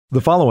The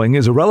following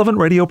is a Relevant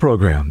Radio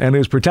program and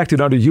is protected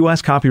under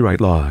U.S.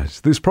 copyright laws.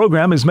 This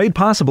program is made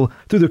possible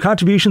through the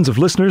contributions of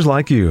listeners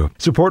like you.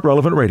 Support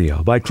Relevant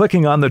Radio by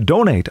clicking on the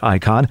donate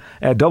icon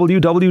at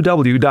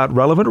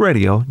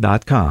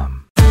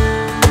www.relevantradio.com.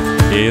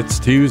 It's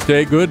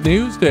Tuesday, Good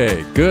News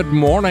Day. Good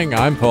morning,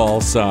 I'm Paul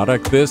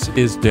Sadek. This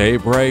is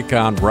Daybreak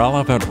on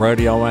Relevant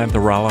Radio and the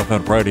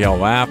Relevant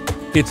Radio app.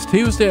 It's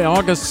Tuesday,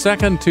 August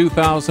 2nd,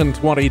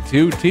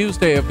 2022,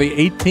 Tuesday of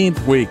the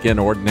 18th week in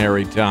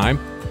Ordinary Time.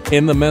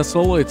 In the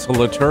Missal, it's a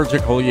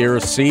liturgical year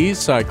C,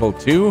 cycle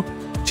 2.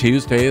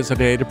 Tuesday is a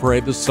day to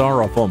pray the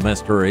sorrowful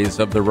mysteries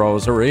of the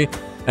Rosary.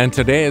 And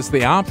today is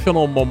the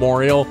optional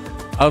memorial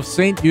of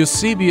St.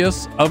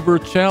 Eusebius of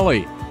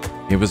Vercelli.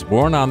 He was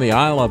born on the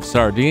Isle of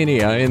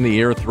Sardinia in the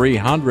year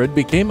 300,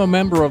 became a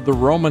member of the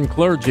Roman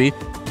clergy,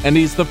 and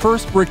he's the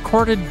first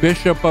recorded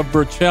bishop of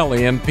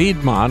Vercelli in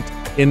Piedmont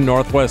in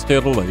northwest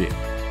Italy.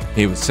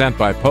 He was sent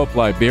by Pope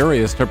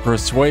Liberius to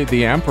persuade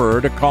the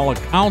emperor to call a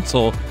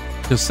council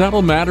to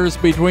settle matters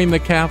between the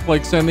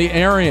Catholics and the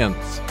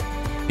Arians.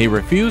 He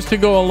refused to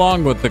go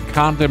along with the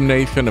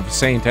condemnation of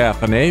St.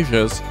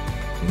 Athanasius.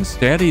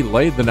 Instead, he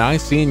laid the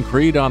Nicene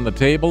Creed on the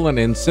table and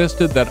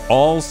insisted that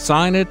all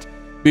sign it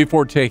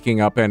before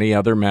taking up any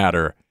other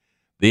matter.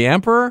 The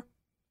emperor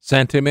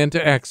sent him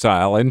into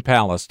exile in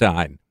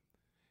Palestine.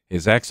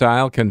 His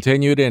exile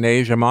continued in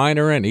Asia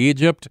Minor and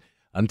Egypt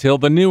until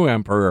the new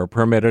emperor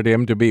permitted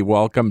him to be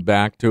welcomed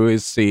back to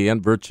his see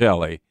in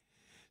Vercelli.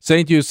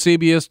 St.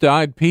 Eusebius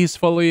died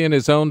peacefully in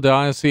his own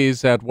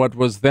diocese at what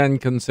was then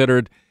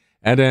considered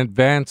an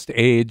advanced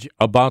age,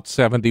 about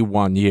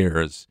 71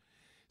 years.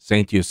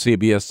 St.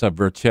 Eusebius of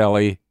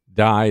Vercelli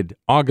died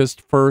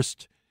August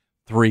 1st,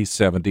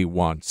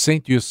 371.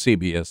 St.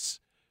 Eusebius,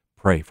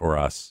 pray for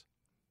us.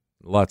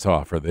 Let's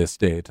offer this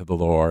day to the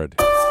Lord.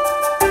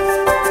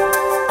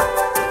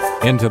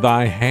 Into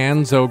thy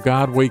hands, O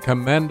God, we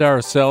commend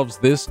ourselves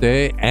this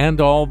day and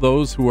all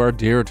those who are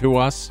dear to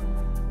us.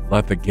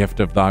 Let the gift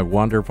of thy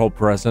wonderful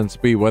presence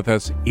be with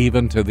us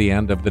even to the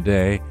end of the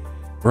day.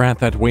 Grant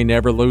that we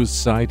never lose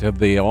sight of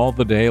thee all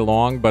the day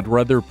long, but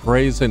rather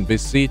praise and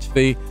beseech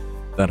thee,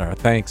 that our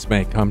thanks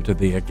may come to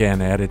thee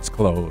again at its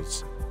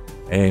close.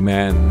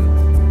 Amen.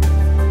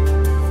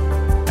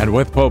 And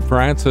with Pope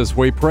Francis,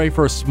 we pray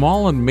for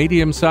small and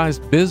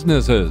medium-sized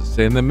businesses.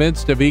 In the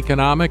midst of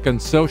economic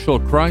and social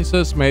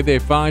crisis, may they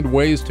find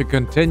ways to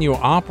continue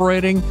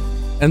operating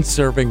and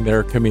serving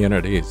their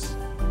communities.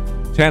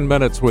 10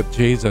 Minutes with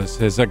Jesus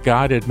is a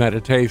guided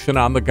meditation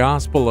on the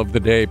gospel of the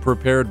day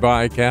prepared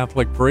by a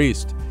Catholic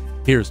priest.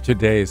 Here's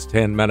today's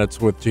 10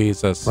 Minutes with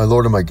Jesus. My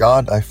Lord and my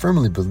God, I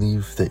firmly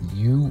believe that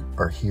you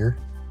are here,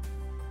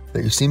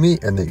 that you see me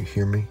and that you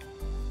hear me.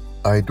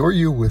 I adore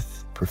you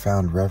with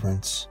profound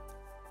reverence.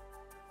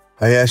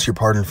 I ask your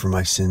pardon for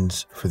my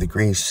sins, for the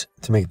grace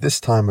to make this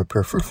time a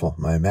prayer fruitful,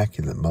 my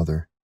Immaculate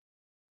Mother.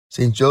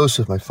 Saint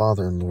Joseph, my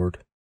Father and Lord,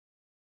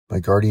 my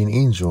guardian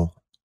angel,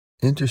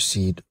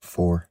 intercede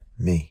for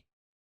me.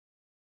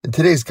 In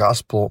today's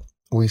gospel,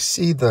 we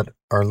see that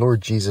our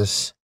Lord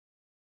Jesus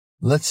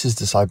lets his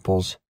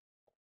disciples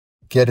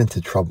get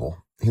into trouble.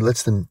 He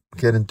lets them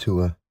get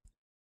into a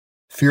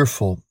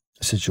fearful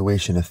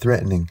situation, a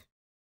threatening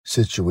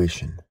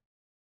situation.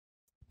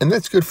 And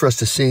that's good for us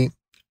to see,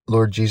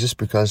 Lord Jesus,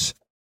 because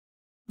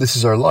this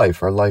is our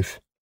life. Our life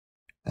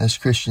as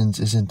Christians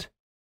isn't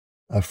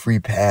a free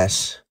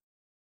pass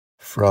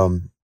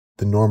from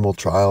the normal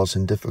trials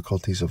and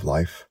difficulties of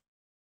life.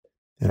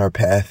 In our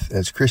path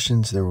as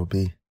Christians, there will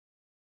be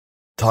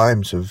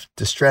times of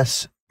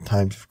distress,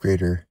 times of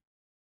greater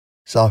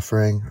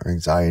suffering or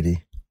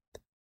anxiety.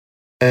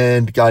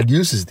 And God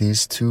uses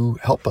these to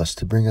help us,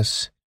 to bring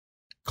us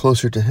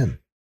closer to Him.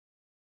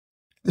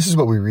 This is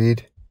what we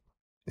read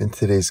in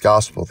today's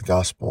gospel, the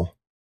gospel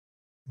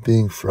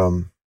being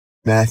from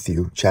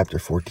Matthew chapter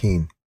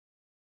 14.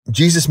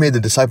 Jesus made the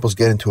disciples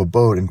get into a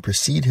boat and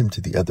precede him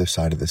to the other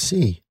side of the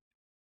sea,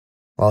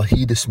 while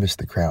he dismissed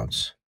the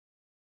crowds.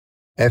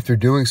 After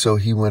doing so,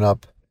 he went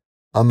up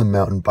on the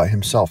mountain by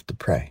himself to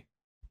pray.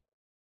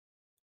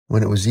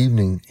 When it was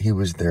evening, he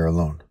was there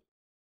alone.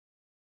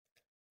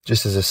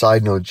 Just as a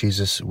side note,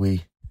 Jesus,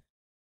 we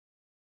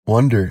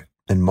wonder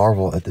and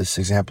marvel at this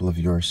example of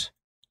yours,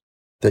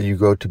 that you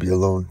go to be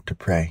alone to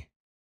pray.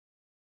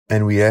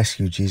 And we ask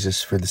you,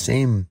 Jesus, for the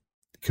same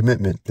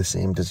commitment, the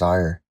same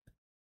desire,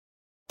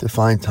 to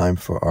find time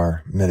for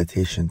our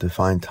meditation, to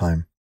find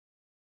time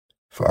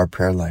for our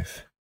prayer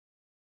life.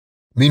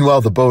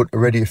 Meanwhile, the boat,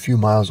 already a few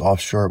miles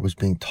offshore, was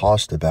being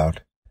tossed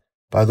about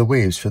by the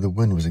waves, for the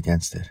wind was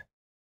against it.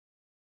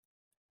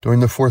 During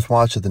the fourth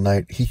watch of the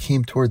night, he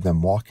came toward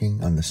them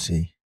walking on the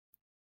sea.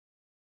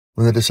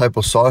 When the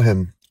disciples saw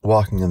him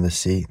walking on the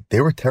sea,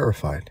 they were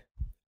terrified.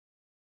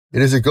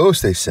 "It is a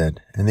ghost," they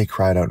said, and they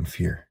cried out in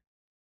fear.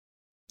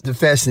 It's a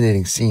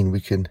fascinating scene. We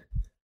can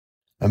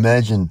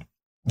imagine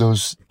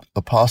those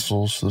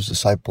apostles, those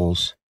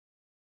disciples.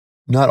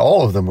 Not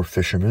all of them were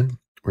fishermen.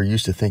 We're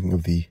used to thinking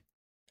of the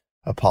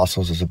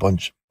apostles as a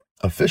bunch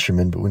of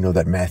fishermen, but we know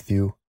that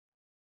Matthew,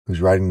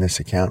 who's writing this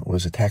account,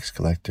 was a tax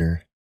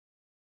collector.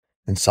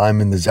 And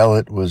Simon the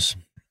Zealot was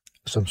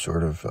some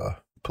sort of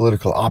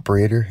political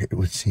operator, it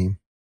would seem.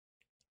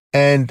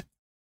 And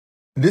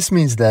this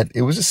means that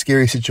it was a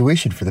scary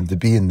situation for them to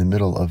be in the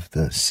middle of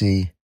the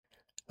Sea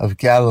of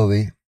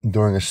Galilee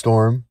during a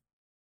storm.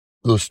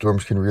 Those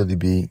storms can really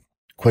be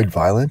quite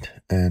violent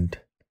and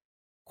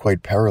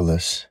quite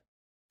perilous.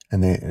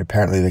 And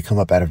apparently they come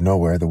up out of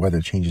nowhere. The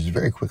weather changes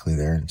very quickly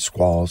there, and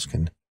squalls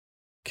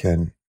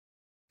can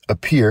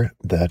appear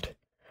that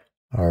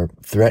are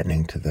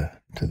threatening to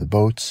the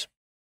boats.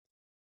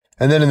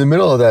 And then in the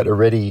middle of that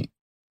already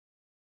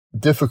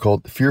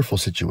difficult, fearful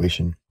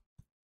situation,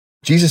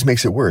 Jesus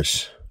makes it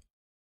worse.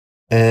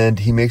 And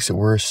he makes it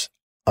worse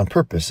on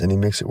purpose, and he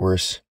makes it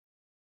worse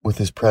with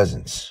his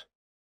presence.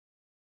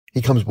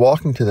 He comes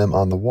walking to them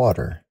on the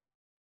water,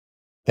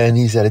 and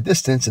he's at a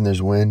distance, and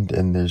there's wind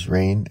and there's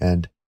rain,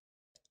 and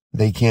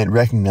they can't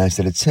recognize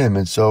that it's him.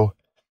 And so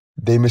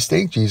they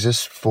mistake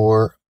Jesus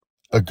for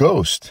a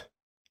ghost.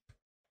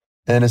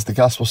 And as the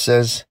gospel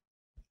says,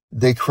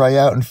 they cry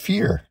out in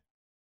fear.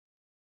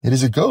 It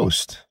is a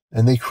ghost.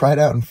 And they cried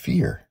out in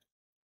fear.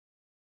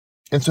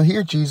 And so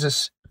here,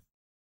 Jesus,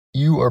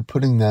 you are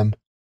putting them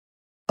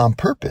on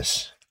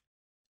purpose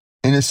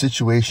in a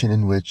situation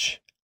in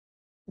which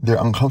they're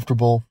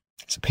uncomfortable.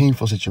 It's a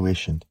painful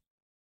situation.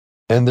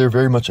 And they're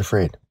very much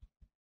afraid.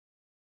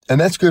 And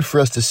that's good for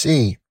us to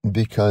see,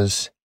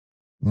 because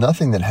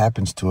nothing that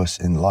happens to us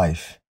in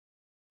life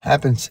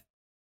happens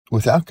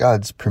without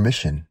God's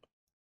permission,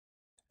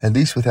 at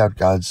least without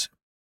God's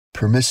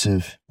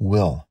permissive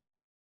will.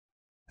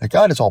 That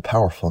God is all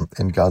powerful,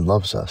 and God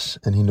loves us,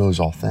 and he knows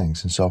all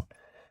things. And so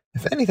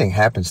if anything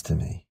happens to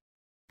me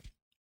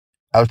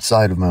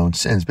outside of my own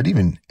sins, but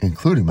even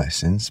including my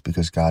sins,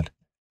 because God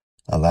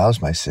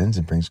allows my sins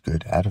and brings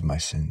good out of my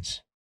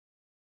sins,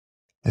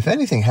 if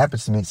anything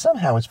happens to me,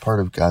 somehow it's part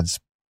of God's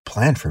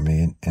plan for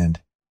me,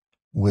 and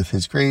with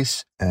his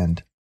grace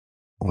and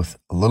with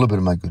a little bit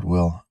of my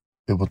goodwill,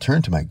 it will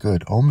turn to my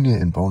good. Omnia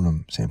in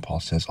bonum, St. Paul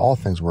says, all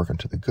things work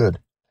unto the good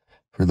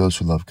for those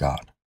who love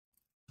God.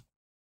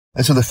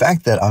 And so the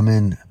fact that I'm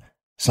in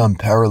some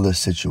perilous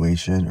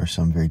situation, or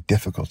some very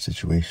difficult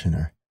situation,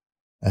 or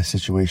a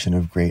situation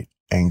of great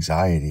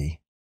anxiety,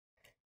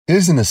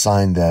 isn't a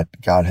sign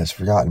that God has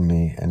forgotten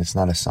me, and it's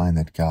not a sign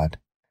that God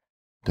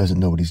doesn't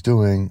know what he's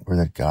doing, or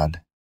that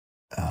God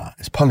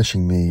is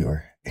punishing me,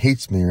 or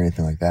hates me, or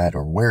anything like that,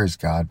 or where is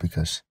God?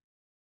 Because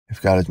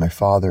if God is my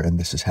Father and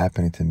this is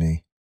happening to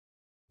me,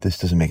 this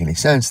doesn't make any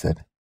sense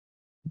that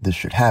this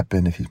should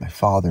happen if he's my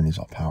Father and he's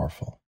all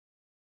powerful.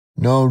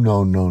 No,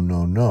 no, no,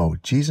 no, no.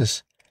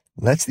 Jesus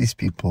lets these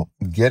people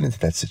get into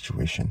that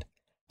situation,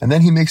 and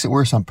then he makes it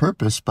worse on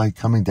purpose by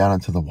coming down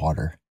into the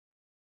water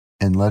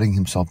and letting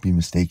himself be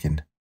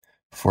mistaken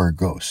for a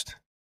ghost.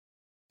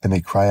 And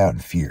they cry out in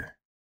fear.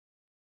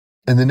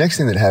 And the next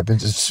thing that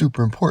happens is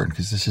super important,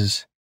 because this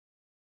is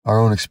our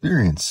own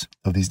experience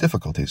of these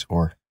difficulties,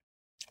 or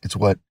it's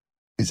what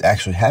is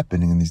actually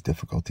happening in these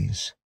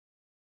difficulties.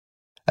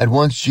 At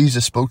once,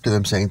 Jesus spoke to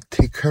them saying,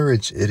 "Take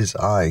courage, it is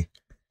I.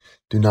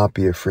 Do not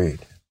be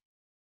afraid."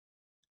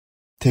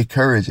 Take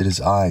courage, it is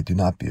I. Do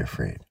not be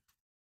afraid.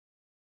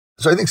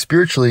 So I think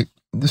spiritually,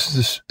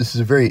 this is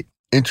a very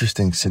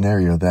interesting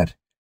scenario, that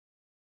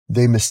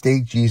they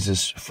mistake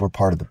Jesus for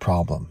part of the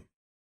problem.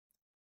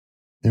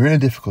 They're in a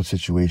difficult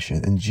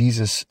situation, and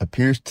Jesus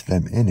appears to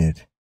them in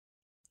it.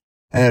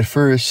 And at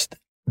first,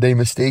 they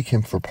mistake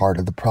him for part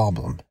of the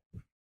problem,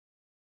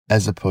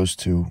 as opposed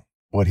to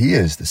what he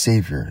is, the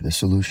Savior, the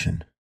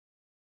solution.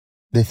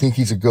 They think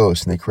he's a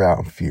ghost, and they cry out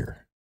in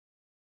fear.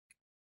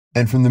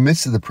 And from the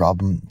midst of the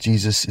problem,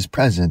 Jesus is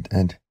present,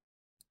 and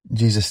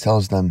Jesus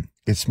tells them,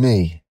 "It's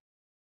me.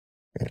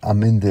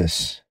 I'm in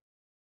this.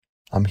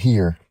 I'm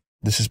here.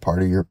 This is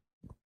part of your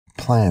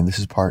plan. This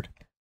is part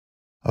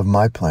of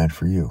my plan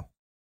for you."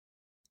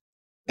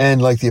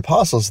 And like the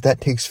apostles,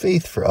 that takes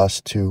faith for us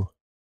to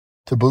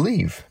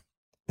believe.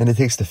 And it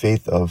takes the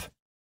faith of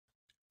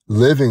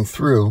living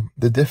through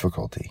the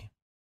difficulty.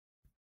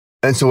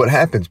 And so what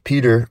happens?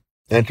 Peter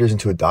enters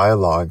into a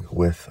dialogue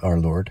with our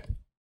Lord,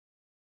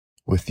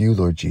 with you,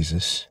 Lord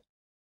Jesus.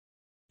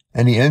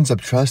 And he ends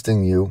up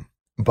trusting you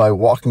by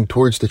walking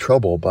towards the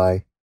trouble,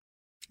 by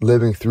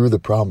living through the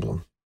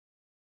problem.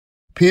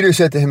 Peter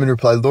said to him in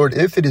reply, "Lord,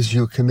 if it is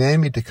you,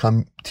 command me to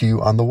come to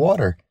you on the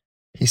water."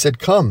 He said,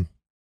 "Come."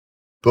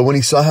 But when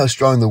he saw how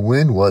strong the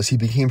wind was, he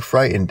became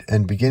frightened,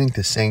 and beginning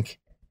to sink,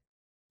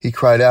 he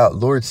cried out,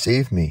 "Lord,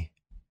 save me."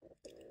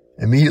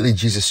 Immediately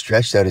Jesus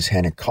stretched out his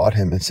hand and caught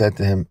him and said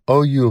to him,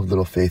 "O you of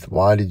little faith,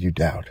 why did you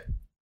doubt?"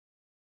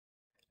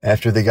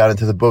 After they got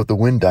into the boat, the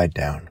wind died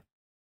down.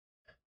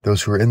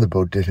 Those who were in the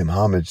boat did him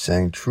homage,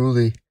 saying,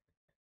 "Truly,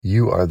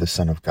 you are the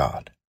Son of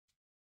God."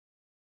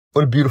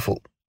 What a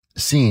beautiful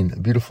scene, a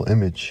beautiful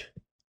image.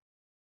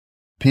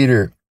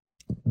 Peter,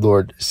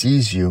 Lord,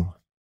 sees you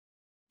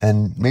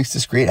and makes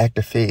this great act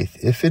of faith.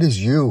 "If it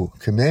is you,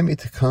 command me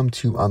to come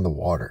to you on the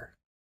water."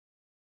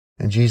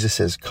 And Jesus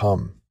says,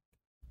 "Come."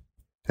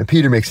 And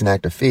Peter makes an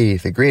act of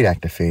faith, a great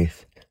act of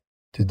faith,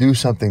 to do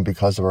something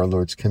because of our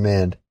Lord's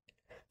command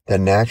that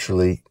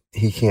naturally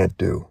he can't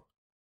do.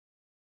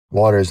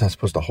 Water is not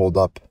supposed to hold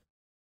up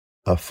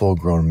a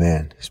full-grown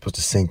man. He's supposed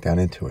to sink down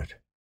into it.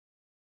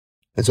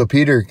 And so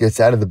Peter gets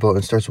out of the boat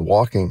and starts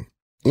walking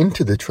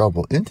into the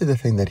trouble, into the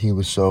thing that he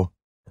was so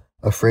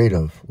afraid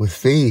of, with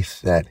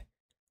faith that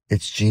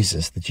it's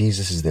Jesus, that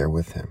Jesus is there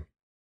with him.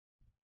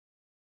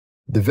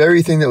 The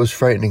very thing that was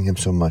frightening him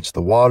so much,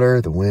 the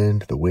water, the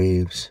wind, the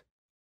waves,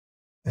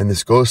 and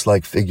this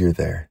ghost-like figure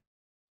there,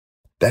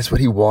 that's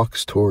what he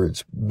walks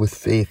towards with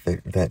faith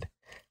that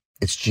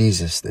it's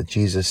Jesus, that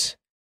Jesus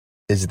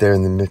is there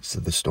in the midst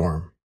of the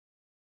storm.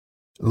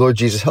 Lord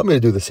Jesus, help me to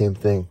do the same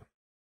thing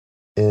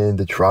in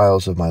the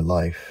trials of my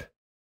life,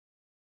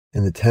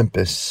 in the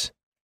tempests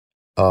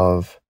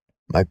of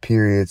my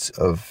periods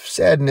of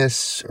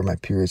sadness or my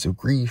periods of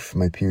grief,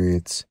 my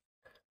periods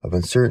of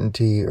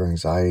uncertainty or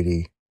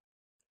anxiety,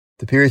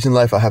 the periods in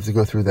life I have to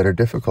go through that are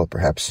difficult,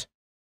 perhaps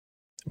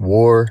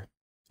war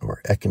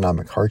or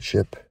economic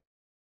hardship,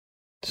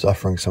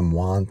 suffering some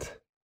want,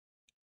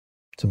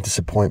 some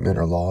disappointment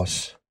or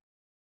loss.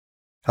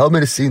 Help me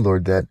to see,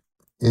 Lord, that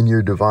in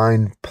your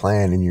divine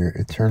plan, in your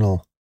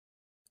eternal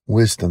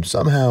wisdom,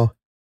 somehow,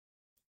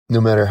 no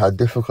matter how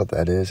difficult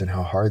that is and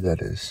how hard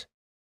that is,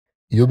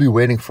 you'll be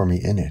waiting for me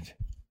in it.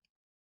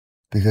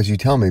 Because you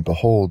tell me,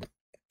 behold,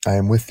 I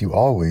am with you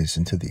always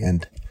until the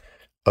end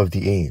of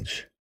the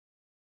age.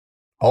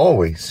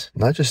 Always,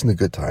 not just in the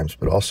good times,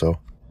 but also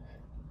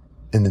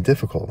in the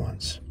difficult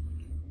ones.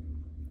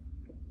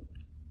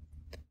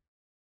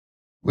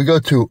 We go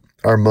to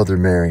our Mother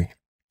Mary.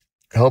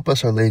 Help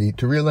us, Our Lady,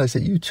 to realize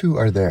that you too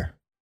are there.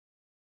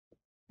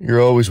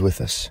 You're always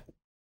with us,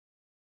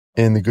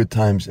 in the good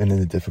times and in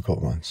the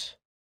difficult ones.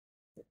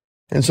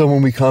 And so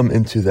when we come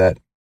into that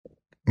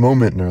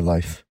moment in our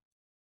life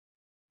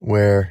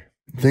where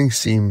things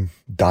seem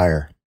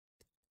dire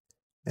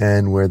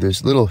and where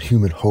there's little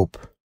human hope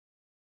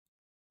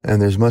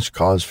and there's much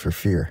cause for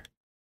fear,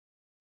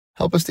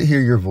 help us to hear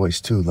your voice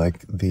too,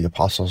 like the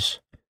apostles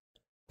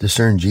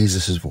discern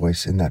Jesus'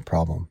 voice in that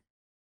problem.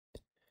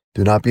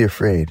 Do not be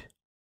afraid.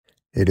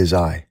 It is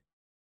I.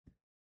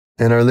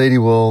 And Our Lady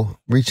will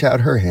reach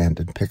out her hand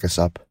and pick us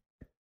up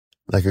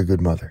like a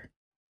good mother.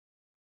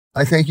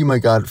 I thank you, my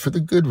God, for the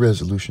good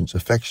resolutions,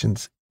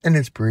 affections, and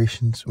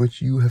inspirations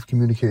which you have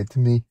communicated to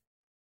me.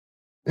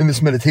 In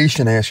this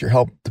meditation, I ask your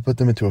help to put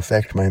them into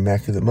effect, my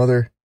Immaculate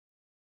Mother,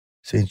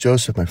 Saint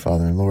Joseph, my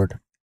Father and Lord,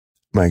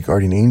 my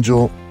guardian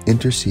angel,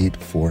 intercede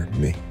for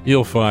me.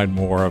 You'll find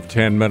more of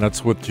 10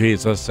 Minutes with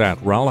Jesus at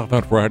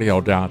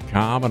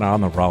relevantradio.com and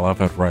on the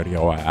Relevant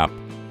Radio app.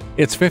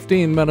 It's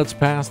 15 minutes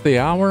past the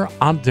hour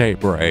on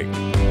Daybreak.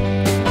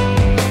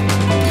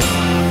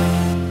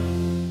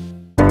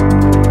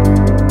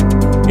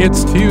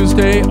 It's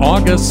Tuesday,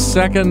 August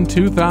 2nd,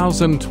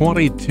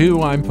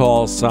 2022. I'm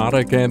Paul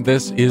Sadek, and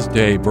this is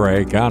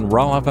Daybreak on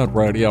Relevant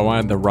Radio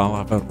and the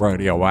Relevant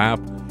Radio app.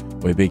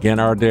 We begin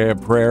our day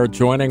of prayer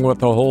joining with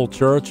the whole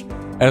church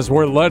as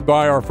we're led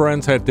by our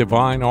friends at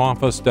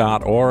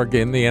divineoffice.org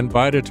in the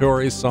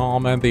invitatory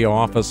psalm and the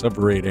office of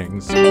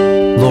readings.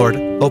 Lord,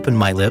 open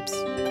my lips,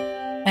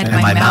 and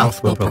my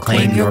mouth will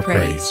proclaim your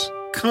praise.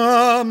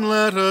 Come,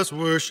 let us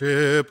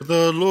worship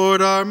the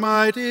Lord our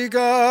mighty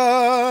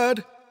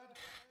God.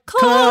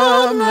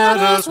 Come, let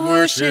us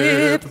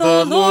worship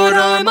the Lord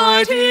our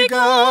mighty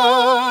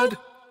God.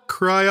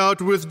 Cry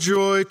out with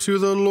joy to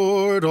the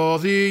Lord, all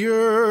the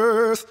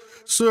earth.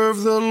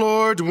 Serve the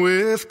Lord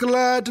with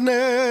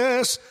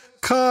gladness.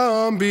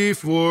 Come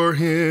before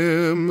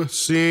him,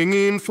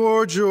 singing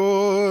for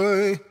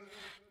joy.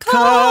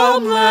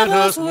 Come, let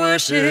us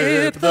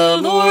worship the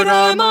Lord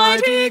our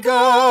mighty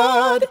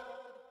God.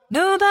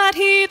 Know that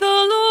he, the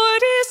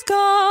Lord, is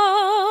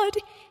God.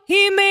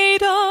 He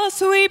made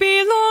us, we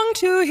belong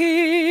to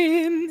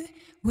him.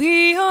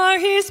 We are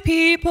his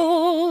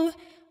people,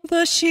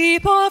 the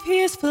sheep of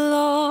his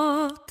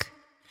flock.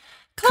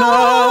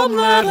 Come,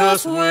 let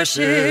us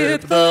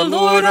worship the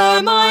Lord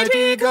our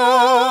mighty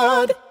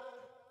God.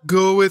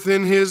 Go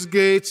within his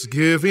gates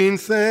giving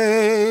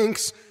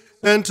thanks.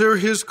 Enter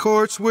his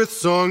courts with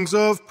songs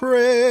of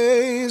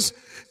praise.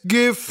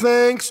 Give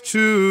thanks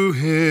to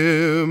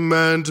him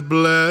and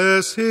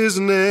bless his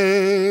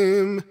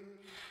name.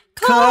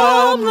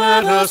 Come,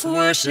 let us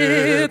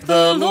worship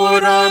the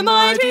Lord our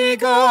mighty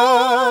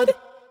God.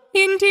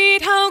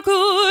 Indeed, how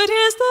good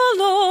is the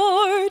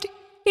Lord,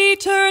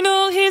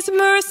 eternal his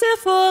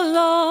merciful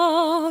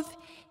love.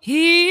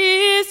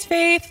 He is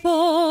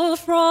faithful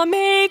from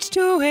age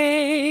to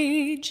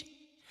age.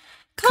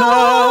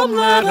 Come,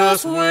 let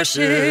us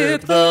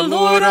worship the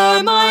Lord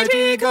our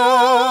mighty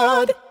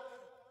God.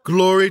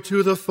 Glory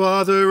to the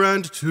Father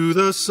and to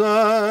the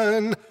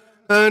Son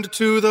and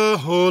to the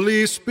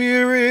Holy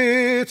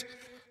Spirit,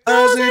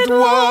 as it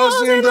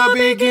was in the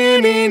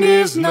beginning,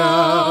 is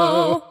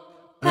now,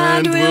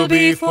 and will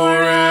be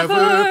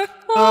forever.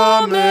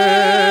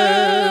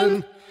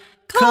 Amen.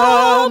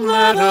 Come,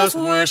 let us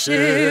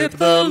worship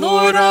the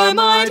Lord our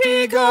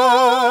mighty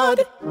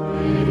God.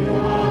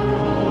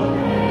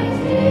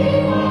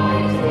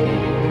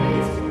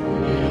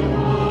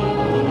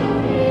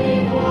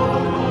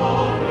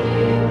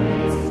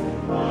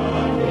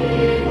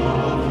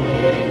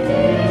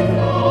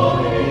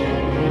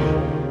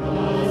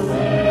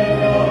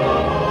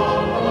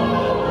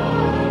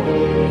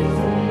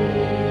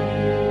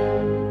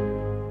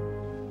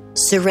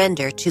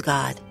 Surrender to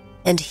God,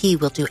 and He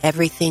will do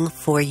everything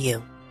for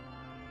you.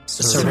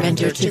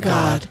 Surrender to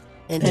God,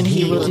 and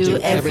He will do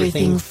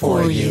everything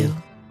for you.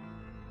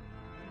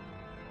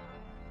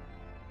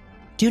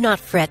 Do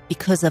not fret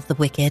because of the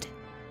wicked.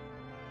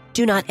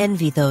 Do not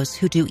envy those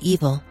who do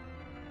evil,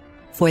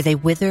 for they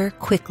wither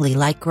quickly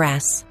like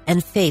grass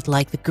and fade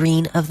like the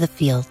green of the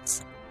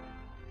fields.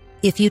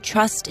 If you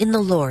trust in the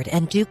Lord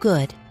and do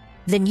good,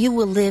 then you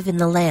will live in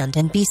the land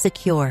and be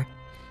secure.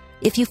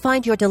 If you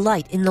find your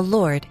delight in the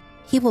Lord,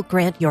 He will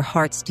grant your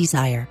heart's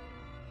desire.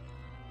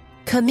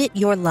 Commit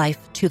your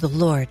life to the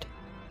Lord.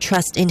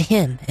 Trust in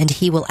Him, and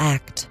He will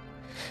act,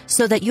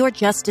 so that your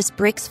justice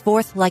breaks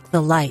forth like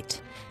the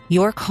light,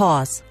 your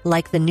cause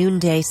like the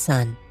noonday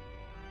sun.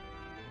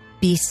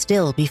 Be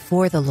still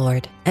before the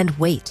Lord and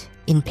wait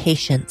in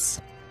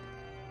patience.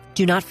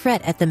 Do not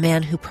fret at the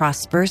man who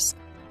prospers,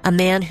 a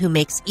man who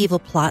makes evil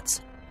plots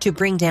to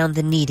bring down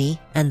the needy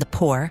and the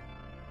poor.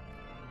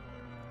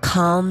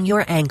 Calm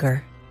your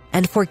anger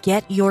and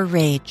forget your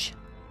rage.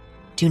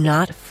 Do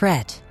not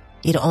fret,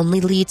 it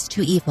only leads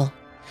to evil.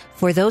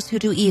 For those who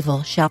do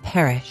evil shall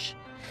perish.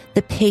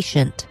 The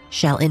patient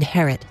shall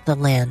inherit the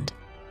land.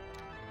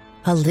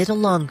 A little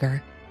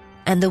longer,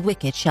 and the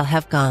wicked shall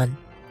have gone.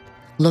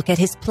 Look at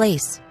his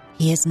place,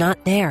 he is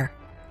not there.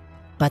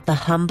 But the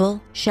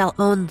humble shall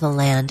own the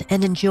land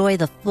and enjoy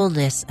the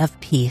fullness of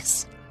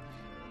peace.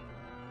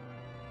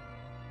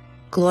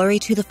 Glory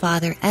to the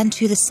Father, and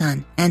to the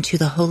Son, and to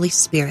the Holy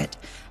Spirit,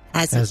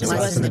 as it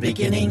was in the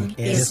beginning,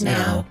 is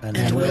now,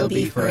 and will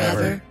be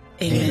forever.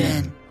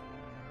 Amen.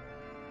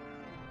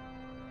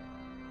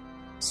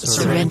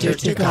 Surrender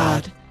to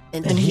God,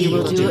 and He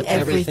will do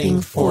everything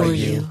for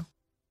you.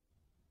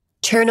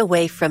 Turn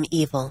away from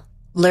evil.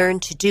 Learn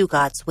to do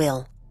God's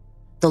will.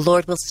 The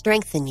Lord will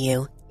strengthen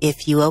you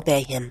if you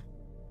obey Him.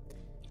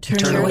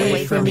 Turn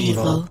away from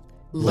evil.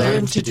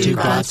 Learn to do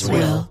God's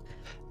will.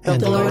 And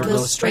the Lord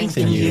will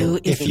strengthen you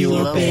if you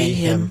obey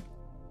Him.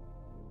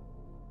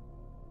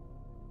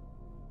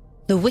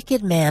 The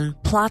wicked man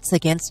plots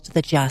against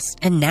the just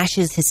and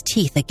gnashes his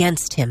teeth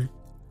against him.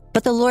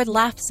 But the Lord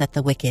laughs at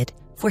the wicked,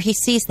 for He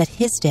sees that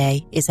his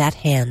day is at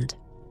hand.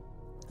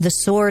 The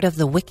sword of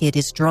the wicked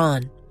is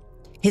drawn.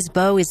 His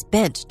bow is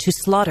bent to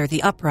slaughter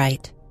the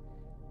upright.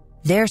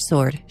 Their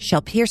sword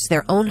shall pierce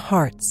their own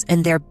hearts,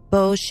 and their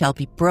bows shall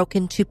be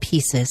broken to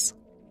pieces.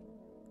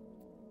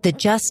 The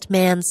just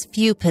man's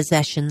few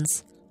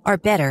possessions are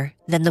better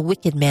than the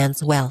wicked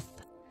man's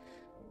wealth.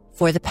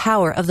 For the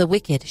power of the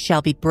wicked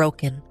shall be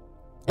broken,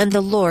 and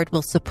the Lord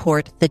will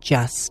support the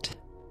just.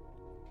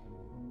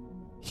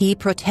 He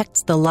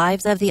protects the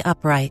lives of the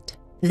upright.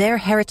 Their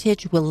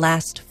heritage will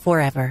last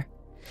forever.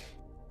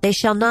 They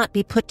shall not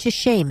be put to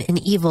shame in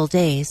evil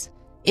days.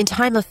 In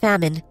time of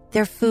famine,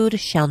 their food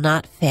shall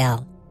not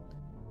fail.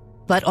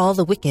 But all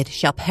the wicked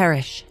shall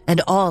perish,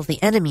 and all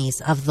the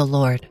enemies of the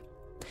Lord.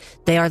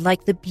 They are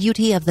like the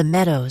beauty of the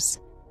meadows.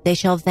 They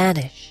shall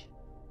vanish.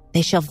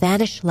 They shall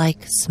vanish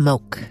like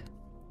smoke.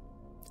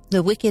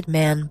 The wicked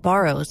man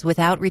borrows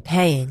without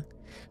repaying,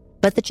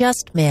 but the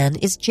just man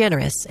is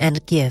generous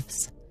and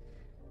gives.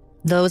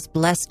 Those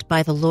blessed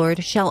by the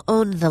Lord shall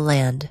own the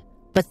land,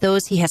 but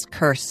those He has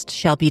cursed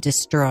shall be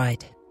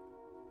destroyed.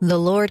 The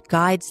Lord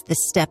guides the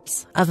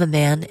steps of a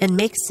man and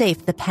makes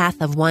safe the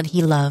path of one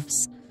he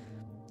loves.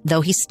 Though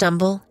he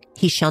stumble,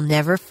 he shall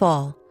never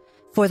fall,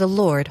 for the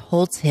Lord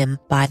holds him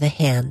by the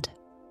hand.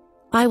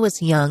 I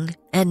was young,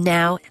 and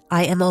now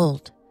I am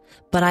old,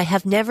 but I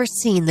have never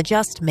seen the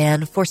just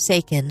man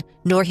forsaken,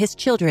 nor his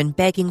children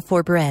begging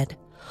for bread.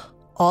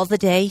 All the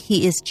day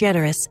he is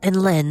generous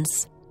and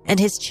lends,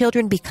 and his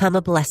children become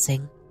a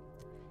blessing.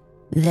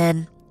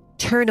 Then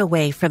turn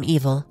away from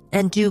evil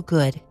and do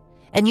good,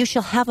 and you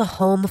shall have a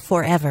home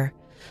forever,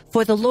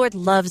 for the Lord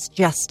loves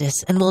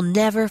justice and will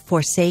never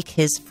forsake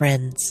His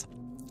friends.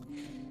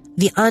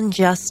 The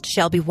unjust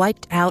shall be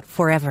wiped out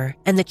forever,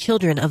 and the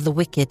children of the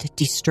wicked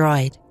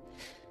destroyed.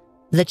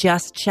 The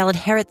just shall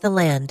inherit the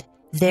land,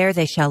 there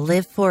they shall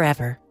live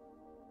forever.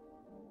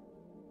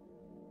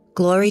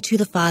 Glory to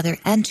the Father,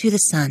 and to the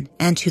Son,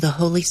 and to the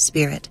Holy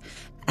Spirit,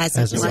 as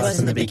it was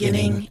in the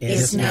beginning,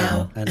 is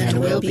now, and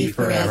will be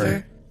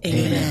forever.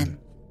 Amen.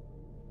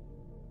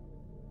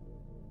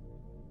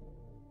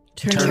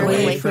 Turn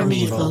away from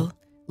evil.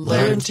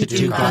 Learn to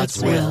do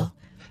God's will.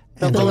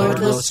 And the Lord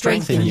will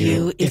strengthen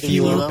you if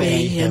you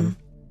obey Him.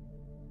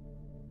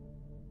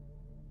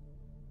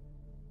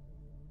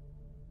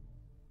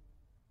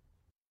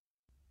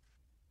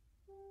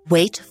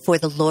 Wait for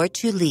the Lord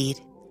to lead,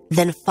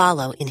 then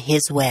follow in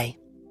His way.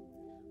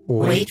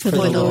 Wait for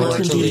the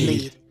Lord to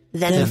lead,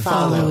 then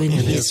follow in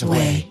His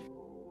way.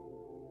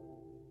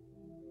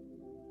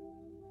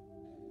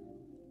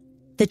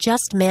 The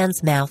just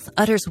man's mouth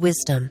utters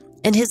wisdom,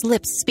 and his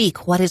lips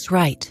speak what is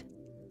right.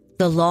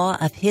 The law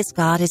of his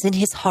God is in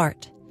his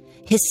heart.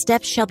 His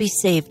steps shall be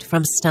saved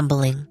from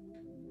stumbling.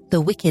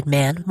 The wicked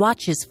man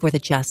watches for the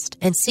just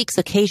and seeks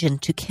occasion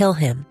to kill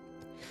him.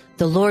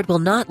 The Lord will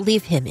not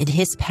leave him in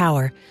his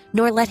power,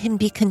 nor let him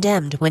be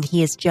condemned when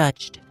he is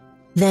judged.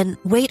 Then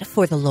wait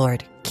for the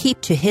Lord,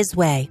 keep to His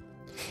way.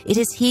 It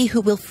is he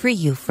who will free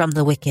you from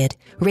the wicked,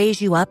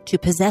 raise you up to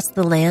possess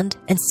the land,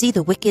 and see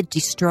the wicked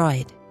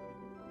destroyed.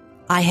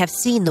 I have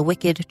seen the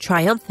wicked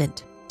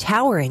triumphant,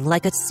 towering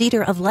like a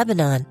cedar of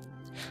Lebanon.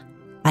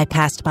 I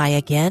passed by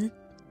again.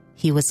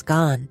 He was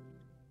gone.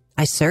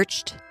 I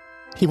searched.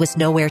 He was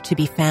nowhere to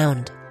be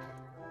found.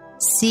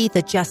 See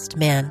the just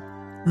man.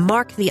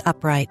 Mark the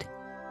upright.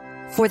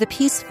 For the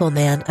peaceful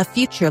man a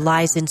future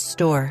lies in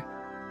store.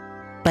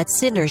 But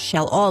sinners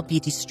shall all be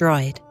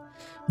destroyed.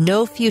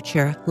 No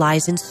future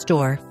lies in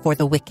store for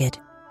the wicked.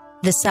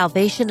 The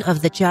salvation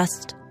of the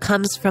just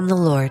comes from the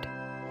Lord,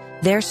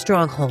 their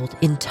stronghold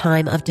in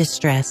time of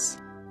distress.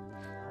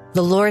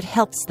 The Lord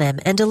helps them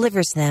and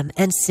delivers them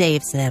and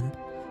saves them,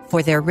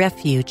 for their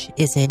refuge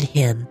is in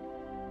him.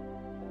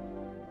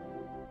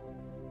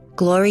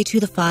 Glory to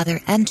the Father,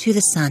 and to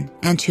the Son,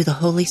 and to the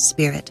Holy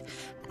Spirit,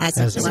 as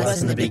it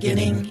was in the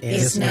beginning,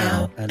 is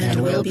now,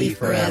 and will be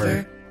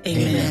forever.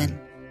 Amen.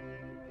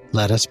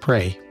 Let us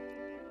pray.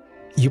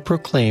 You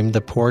proclaim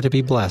the poor to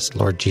be blessed,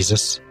 Lord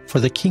Jesus, for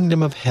the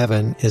kingdom of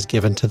heaven is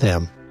given to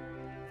them.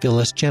 Fill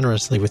us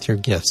generously with your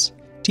gifts.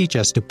 Teach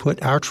us to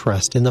put our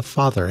trust in the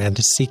Father and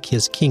to seek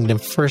his kingdom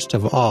first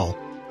of all,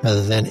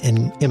 rather than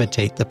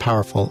imitate the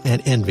powerful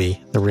and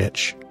envy the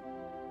rich.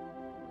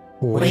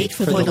 Wait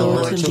for the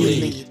Lord to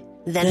lead,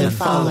 then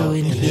follow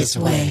in his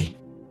way.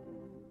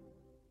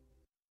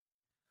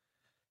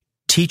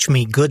 Teach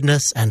me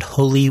goodness and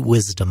holy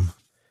wisdom,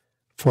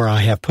 for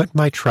I have put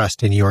my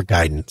trust in your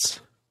guidance.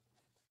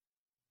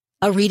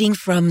 A reading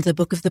from the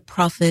book of the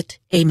prophet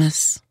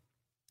Amos.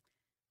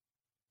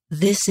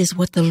 This is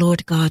what the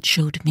Lord God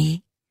showed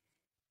me.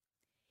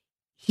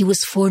 He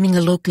was forming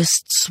a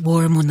locust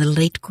swarm when the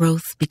late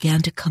growth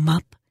began to come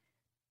up,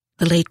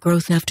 the late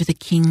growth after the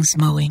king's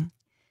mowing.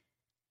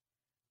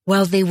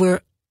 While they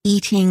were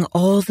eating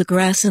all the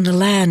grass in the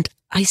land,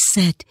 I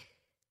said,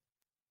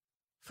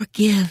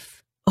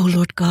 Forgive, O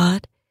Lord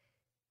God.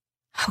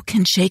 How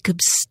can Jacob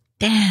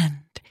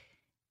stand?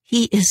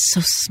 He is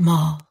so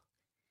small.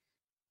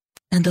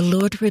 And the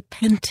Lord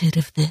repented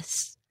of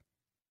this.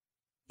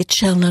 It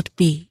shall not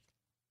be,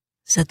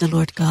 said the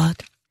Lord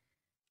God.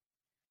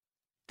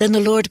 Then the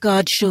Lord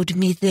God showed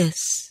me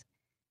this.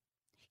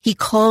 He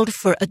called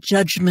for a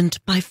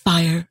judgment by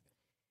fire.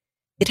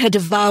 It had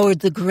devoured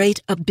the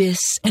great abyss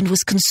and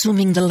was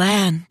consuming the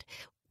land.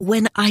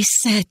 When I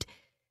said,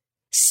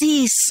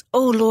 Cease, O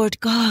Lord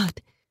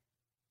God,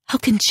 how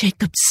can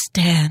Jacob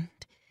stand?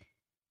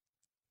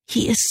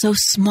 He is so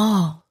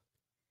small.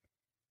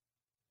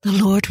 The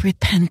Lord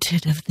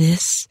repented of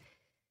this.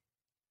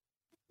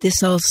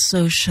 This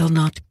also shall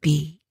not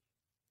be,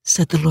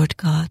 said the Lord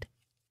God.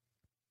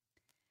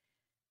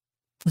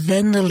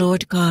 Then the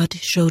Lord God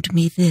showed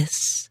me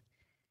this.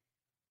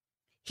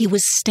 He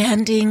was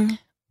standing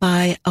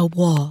by a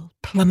wall,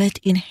 plummet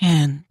in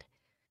hand.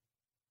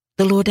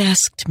 The Lord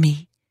asked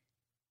me,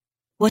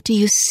 What do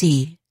you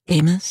see,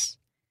 Amos?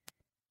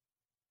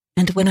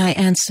 And when I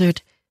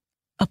answered,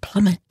 A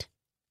plummet,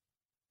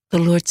 the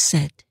Lord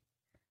said,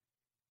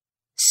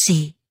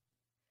 See,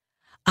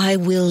 I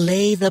will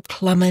lay the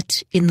plummet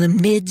in the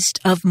midst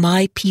of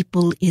my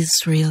people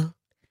Israel.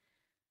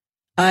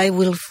 I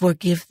will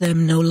forgive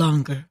them no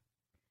longer.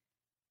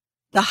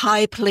 The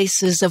high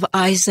places of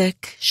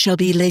Isaac shall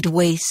be laid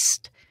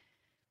waste,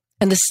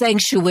 and the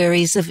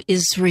sanctuaries of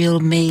Israel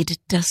made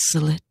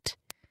desolate.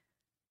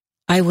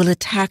 I will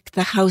attack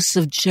the house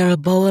of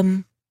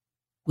Jeroboam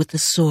with the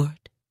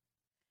sword.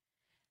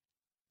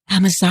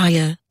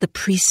 Amaziah, the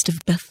priest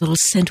of Bethel,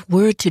 sent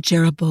word to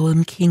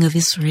Jeroboam, king of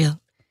Israel.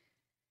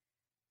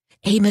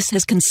 Amos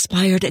has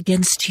conspired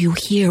against you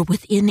here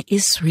within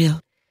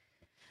Israel.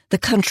 The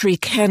country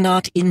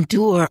cannot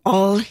endure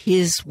all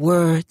his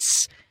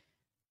words.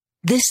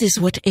 This is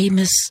what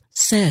Amos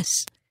says.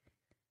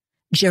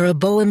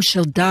 Jeroboam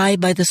shall die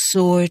by the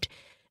sword,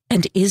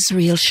 and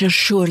Israel shall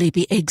surely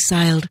be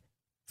exiled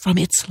from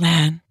its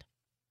land.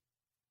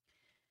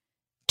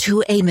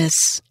 To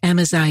Amos,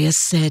 Amaziah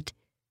said,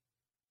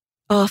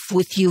 Off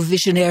with you,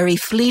 visionary,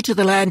 flee to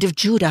the land of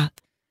Judah.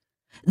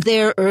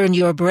 There earn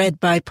your bread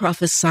by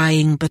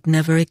prophesying, but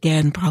never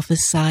again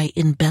prophesy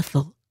in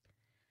Bethel.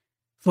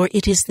 For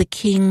it is the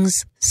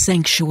king's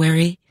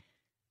sanctuary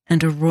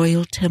and a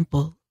royal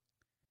temple.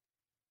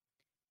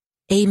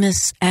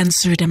 Amos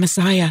answered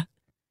Amaziah,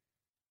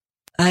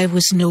 I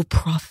was no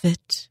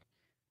prophet,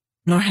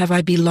 nor have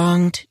I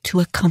belonged to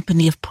a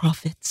company of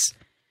prophets.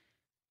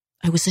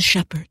 I was a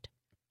shepherd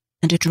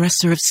and a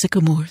dresser of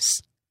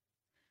sycamores.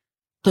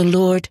 The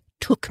Lord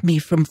took me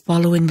from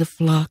following the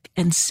flock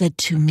and said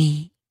to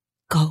me,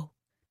 Go,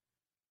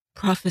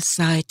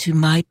 prophesy to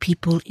my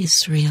people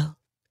Israel.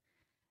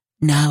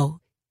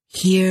 Now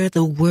hear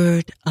the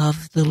word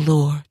of the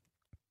Lord.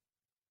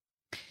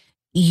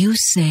 You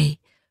say,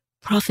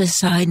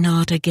 Prophesy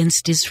not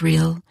against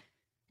Israel,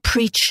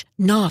 preach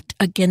not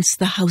against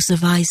the house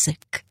of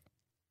Isaac.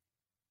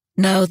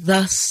 Now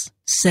thus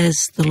says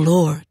the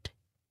Lord,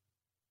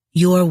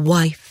 Your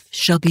wife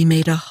shall be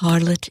made a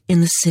harlot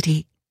in the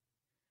city,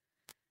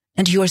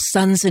 and your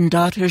sons and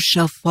daughters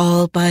shall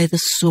fall by the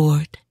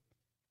sword.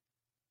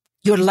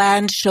 Your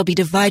land shall be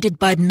divided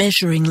by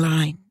measuring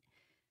line,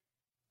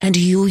 and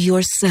you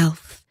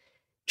yourself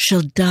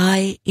shall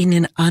die in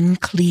an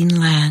unclean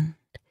land.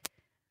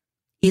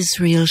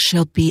 Israel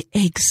shall be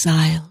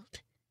exiled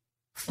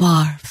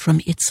far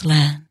from its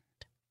land.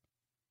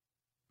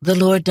 The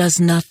Lord does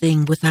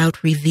nothing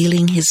without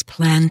revealing his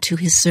plan to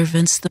his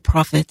servants, the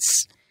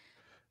prophets.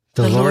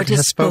 The Lord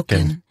has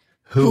spoken.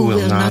 Who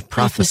will not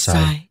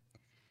prophesy?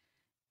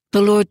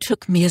 The Lord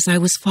took me as I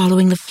was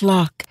following the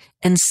flock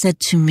and said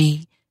to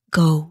me,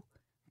 Go,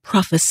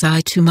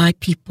 prophesy to my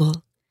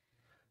people.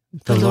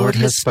 The Lord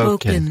has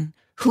spoken.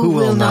 Who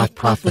will not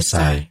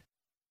prophesy?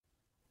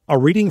 A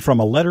reading from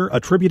a letter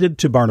attributed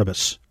to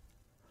Barnabas.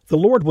 The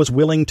Lord was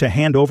willing to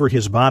hand over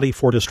his body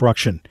for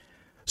destruction,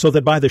 so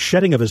that by the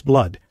shedding of his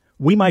blood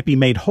we might be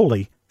made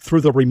holy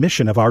through the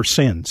remission of our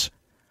sins.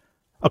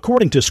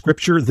 According to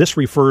Scripture, this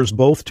refers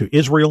both to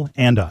Israel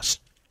and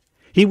us.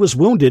 He was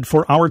wounded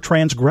for our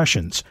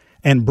transgressions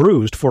and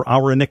bruised for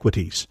our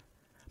iniquities.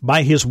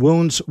 By his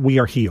wounds we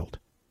are healed.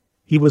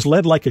 He was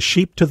led like a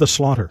sheep to the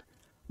slaughter,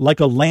 like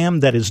a lamb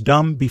that is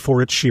dumb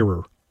before its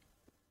shearer.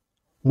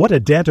 What a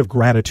debt of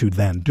gratitude,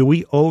 then, do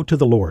we owe to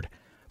the Lord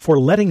for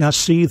letting us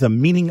see the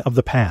meaning of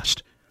the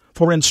past,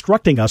 for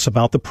instructing us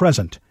about the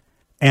present,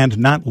 and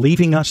not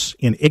leaving us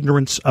in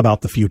ignorance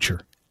about the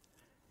future.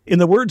 In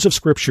the words of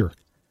Scripture,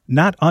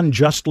 not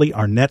unjustly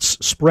are nets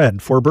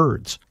spread for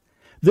birds.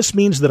 This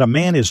means that a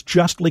man is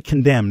justly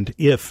condemned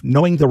if,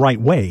 knowing the right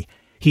way,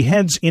 he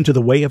heads into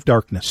the way of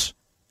darkness.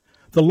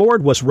 The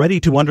Lord was ready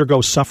to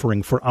undergo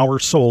suffering for our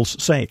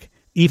soul's sake,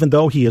 even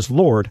though he is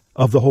Lord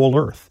of the whole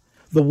earth,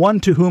 the one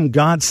to whom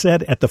God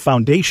said at the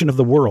foundation of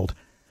the world,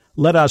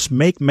 Let us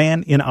make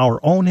man in our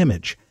own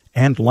image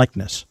and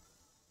likeness.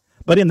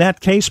 But in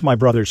that case, my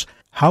brothers,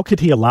 how could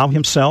he allow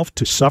himself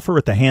to suffer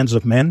at the hands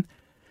of men?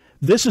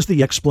 This is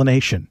the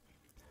explanation.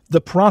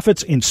 The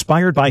prophets,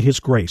 inspired by his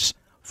grace,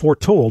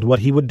 foretold what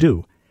he would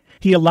do.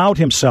 He allowed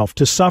himself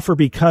to suffer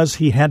because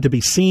he had to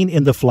be seen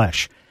in the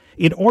flesh,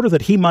 in order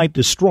that he might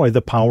destroy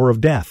the power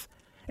of death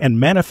and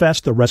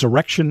manifest the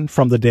resurrection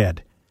from the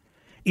dead.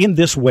 In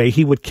this way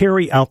he would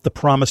carry out the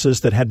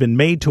promises that had been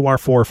made to our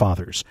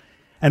forefathers,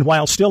 and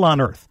while still on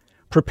earth,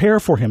 prepare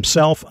for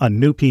himself a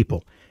new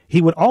people.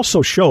 He would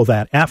also show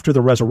that, after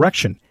the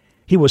resurrection,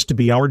 he was to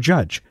be our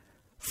judge.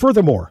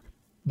 Furthermore,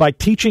 by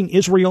teaching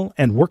Israel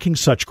and working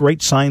such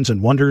great signs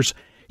and wonders,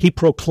 he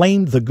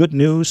proclaimed the good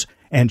news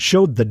and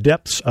showed the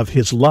depths of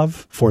his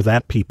love for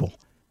that people.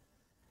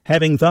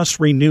 Having thus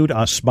renewed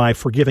us by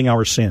forgiving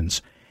our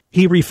sins,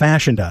 he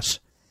refashioned us.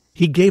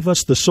 He gave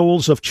us the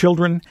souls of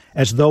children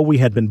as though we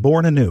had been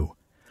born anew.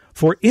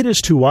 For it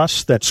is to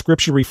us that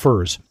Scripture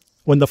refers,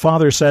 when the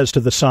Father says to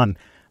the Son,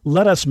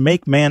 Let us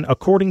make man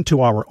according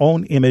to our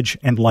own image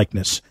and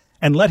likeness,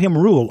 and let him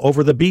rule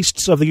over the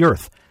beasts of the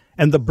earth,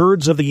 and the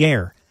birds of the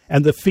air,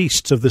 and the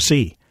feasts of the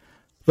sea.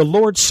 The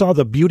Lord saw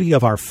the beauty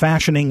of our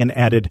fashioning and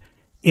added,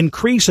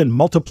 Increase and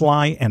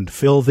multiply and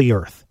fill the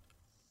earth.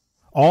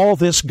 All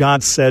this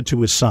God said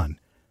to his Son.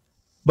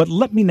 But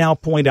let me now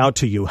point out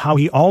to you how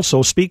he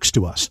also speaks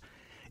to us.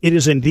 It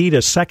is indeed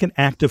a second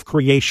act of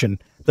creation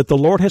that the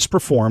Lord has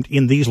performed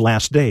in these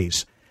last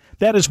days.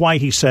 That is why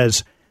he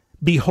says,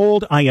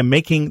 Behold, I am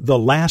making the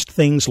last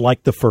things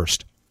like the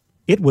first.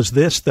 It was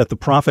this that the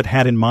prophet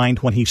had in mind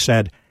when he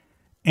said,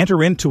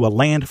 Enter into a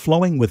land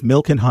flowing with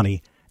milk and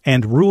honey,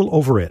 and rule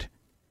over it.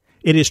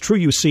 It is true,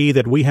 you see,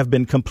 that we have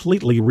been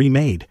completely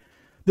remade.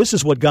 This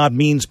is what God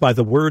means by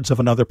the words of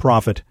another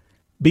prophet.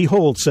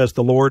 Behold, says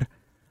the Lord,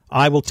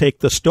 I will take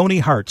the stony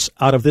hearts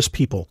out of this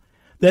people,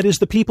 that is,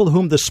 the people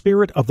whom the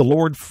Spirit of the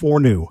Lord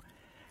foreknew,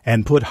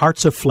 and put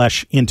hearts of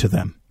flesh into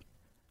them.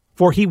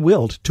 For he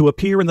willed to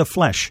appear in the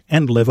flesh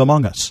and live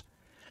among us.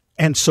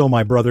 And so,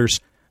 my brothers,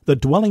 the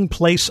dwelling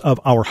place of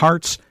our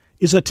hearts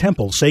is a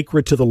temple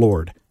sacred to the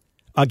Lord.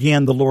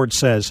 Again, the Lord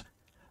says,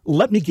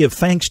 Let me give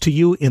thanks to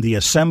you in the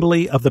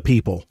assembly of the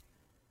people.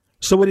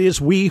 So it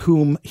is we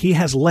whom he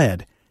has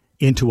led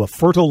into a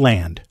fertile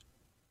land.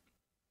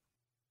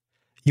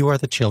 You are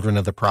the children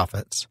of the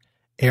prophets,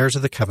 heirs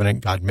of the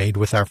covenant God made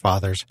with our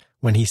fathers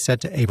when he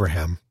said to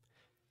Abraham,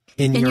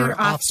 In your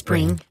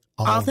offspring,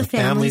 all the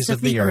families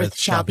of the earth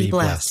shall be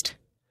blessed.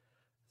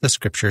 The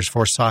Scriptures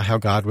foresaw how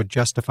God would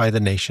justify the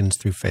nations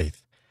through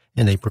faith,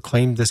 and they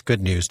proclaimed this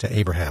good news to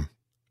Abraham.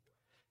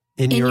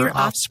 In your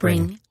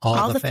offspring,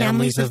 all the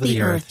families of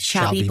the earth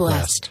shall be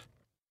blessed.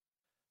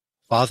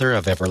 Father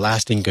of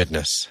everlasting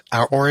goodness,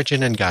 our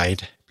origin and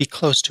guide, be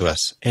close to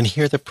us and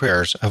hear the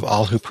prayers of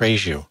all who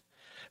praise you.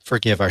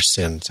 Forgive our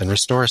sins and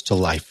restore us to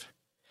life.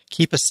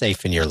 Keep us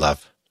safe in your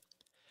love.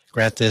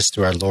 Grant this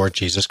through our Lord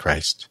Jesus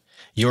Christ,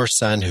 your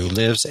Son, who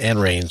lives and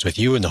reigns with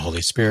you in the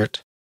Holy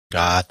Spirit,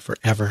 God,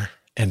 forever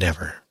and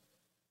ever.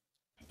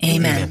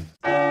 Amen.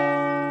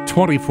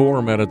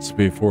 24 minutes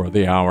before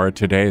the hour,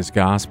 today's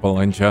gospel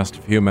in just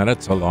a few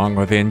minutes, along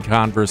with In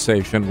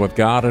Conversation with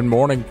God and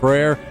morning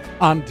prayer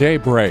on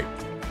Daybreak,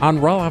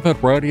 on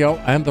Relevant Radio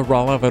and the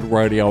Relevant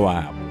Radio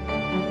app.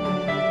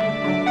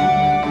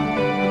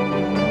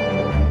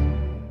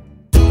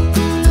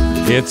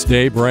 It's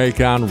Daybreak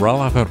on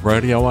Relevant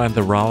Radio and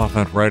the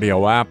Relevant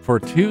Radio app for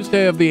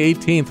Tuesday of the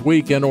 18th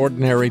week in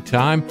Ordinary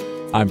Time.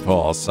 I'm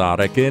Paul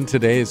Sadek. In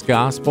today's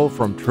Gospel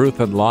from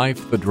Truth and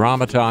Life, the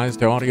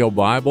dramatized audio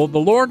Bible, the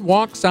Lord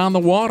walks on the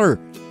water.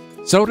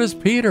 So does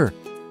Peter.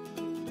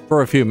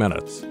 For a few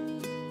minutes.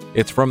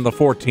 It's from the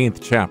 14th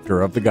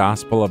chapter of the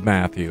Gospel of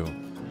Matthew.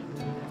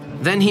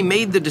 Then he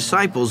made the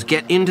disciples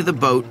get into the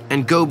boat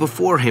and go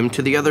before him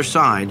to the other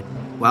side,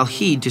 while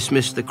he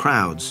dismissed the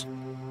crowds.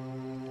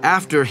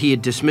 After he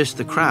had dismissed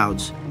the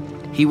crowds,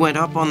 he went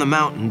up on the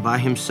mountain by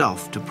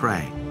himself to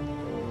pray.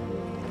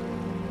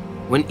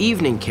 When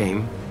evening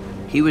came,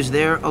 he was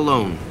there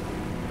alone.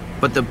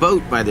 But the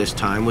boat by this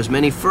time was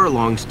many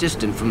furlongs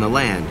distant from the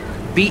land,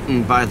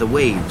 beaten by the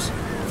waves,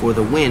 for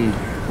the wind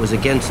was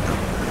against them.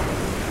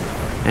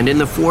 And in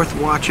the fourth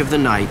watch of the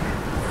night,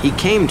 he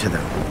came to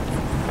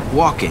them,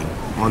 walking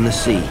on the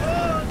sea.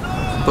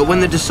 But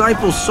when the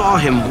disciples saw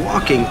him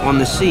walking on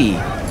the sea,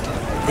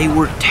 they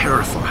were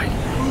terrified.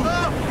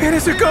 It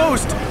is a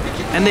ghost!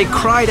 And they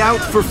cried out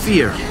for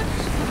fear.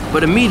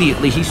 But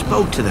immediately he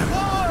spoke to them.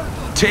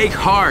 Take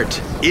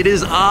heart, it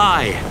is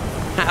I.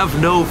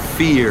 Have no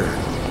fear.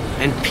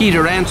 And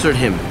Peter answered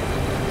him,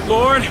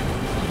 Lord,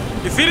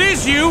 if it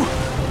is you,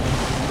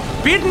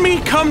 bid me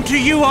come to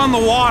you on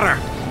the water.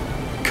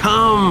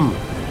 Come.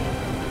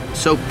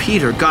 So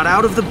Peter got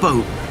out of the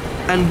boat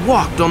and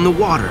walked on the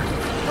water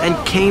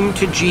and came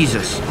to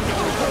Jesus.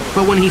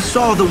 But when he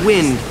saw the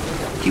wind,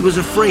 he was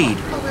afraid,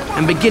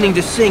 and beginning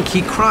to sink,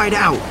 he cried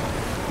out,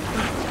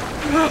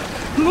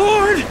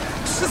 Lord,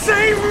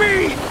 save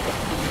me!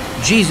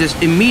 Jesus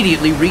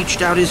immediately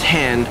reached out his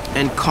hand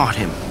and caught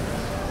him.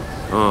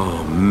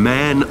 Oh,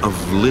 man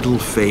of little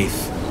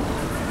faith,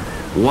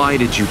 why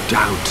did you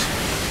doubt?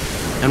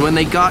 And when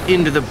they got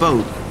into the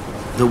boat,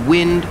 the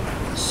wind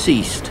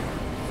ceased.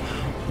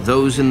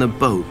 Those in the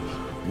boat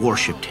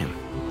worshipped him.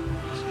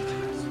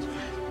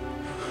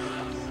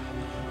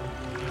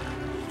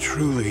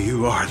 Truly,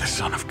 you are the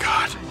Son of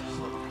God.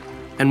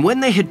 And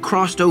when they had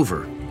crossed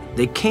over,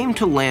 they came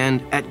to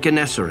land at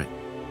Gennesaret.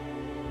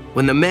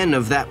 When the men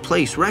of that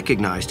place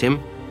recognized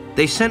him,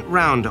 they sent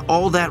round to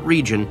all that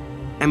region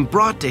and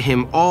brought to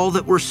him all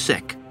that were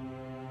sick,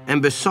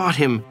 and besought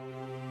him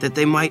that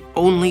they might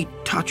only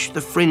touch the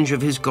fringe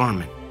of his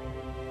garment.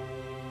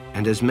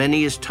 And as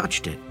many as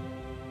touched it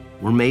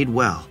were made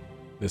well.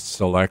 This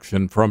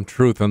selection from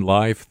Truth and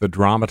Life, the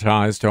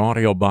dramatized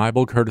audio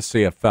Bible,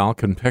 courtesy of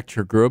Falcon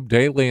Picture Group.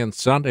 Daily and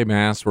Sunday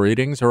Mass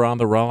readings are on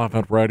the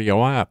Relevant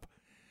Radio app.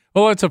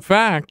 Well, it's a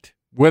fact.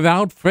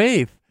 Without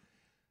faith,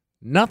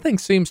 nothing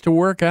seems to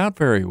work out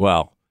very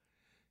well.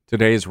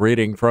 Today's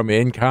reading from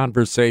In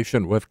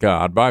Conversation with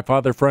God by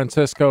Father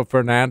Francisco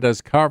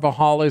Fernandez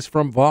Carvajal is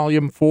from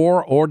Volume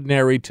 4,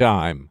 Ordinary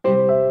Time.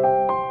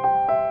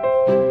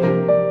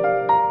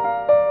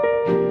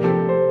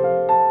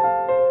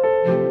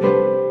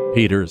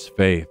 Peter's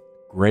faith,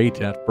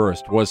 great at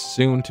first, was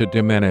soon to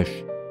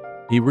diminish.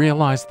 He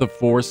realized the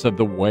force of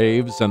the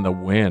waves and the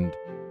wind.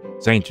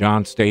 St.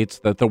 John states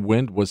that the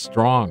wind was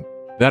strong,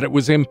 that it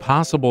was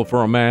impossible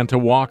for a man to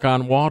walk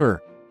on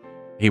water.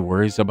 He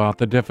worries about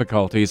the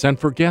difficulties and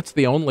forgets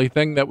the only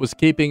thing that was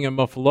keeping him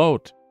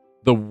afloat,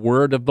 the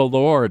word of the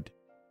Lord.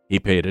 He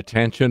paid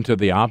attention to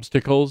the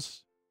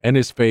obstacles, and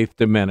his faith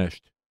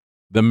diminished.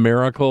 The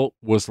miracle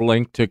was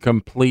linked to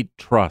complete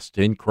trust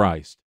in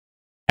Christ.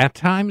 At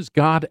times,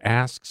 God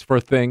asks for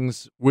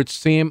things which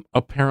seem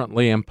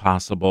apparently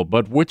impossible,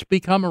 but which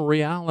become a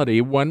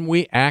reality when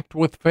we act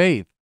with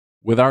faith,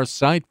 with our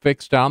sight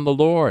fixed on the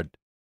Lord.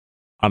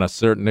 On a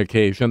certain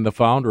occasion, the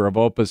founder of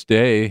Opus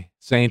Dei,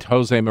 Saint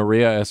Jose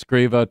Maria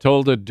Escriva,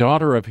 told a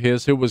daughter of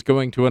his who was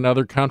going to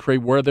another country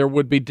where there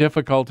would be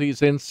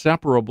difficulties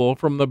inseparable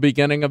from the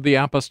beginning of the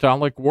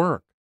apostolic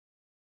work.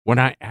 When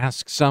I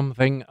ask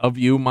something of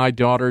you, my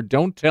daughter,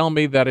 don't tell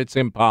me that it's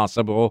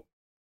impossible,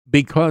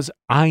 because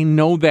I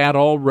know that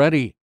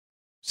already.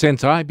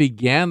 Since I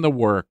began the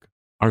work,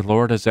 our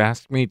Lord has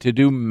asked me to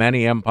do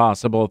many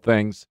impossible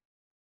things,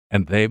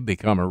 and they've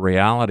become a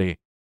reality,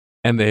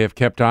 and they have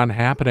kept on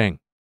happening.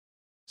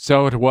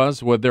 So it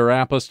was with their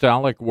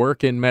apostolic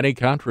work in many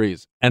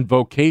countries, and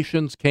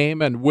vocations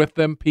came, and with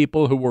them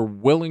people who were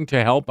willing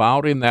to help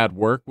out in that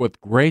work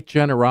with great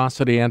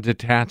generosity and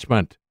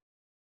detachment.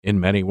 In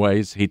many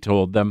ways, he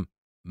told them,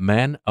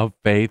 men of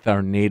faith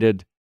are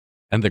needed,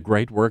 and the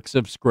great works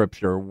of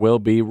Scripture will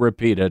be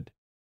repeated.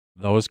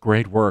 Those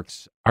great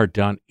works are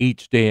done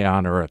each day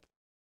on earth.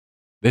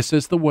 This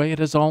is the way it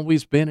has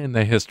always been in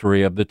the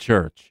history of the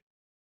Church.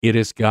 It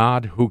is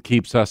God who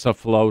keeps us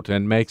afloat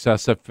and makes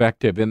us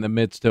effective in the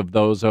midst of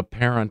those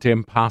apparent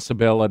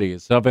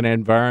impossibilities of an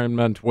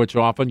environment which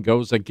often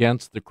goes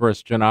against the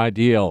Christian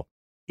ideal.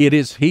 It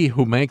is He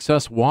who makes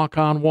us walk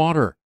on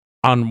water,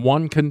 on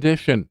one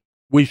condition: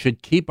 we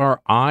should keep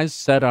our eyes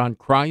set on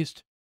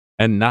Christ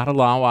and not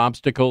allow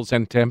obstacles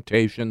and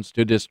temptations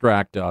to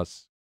distract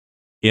us.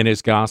 In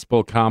his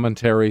gospel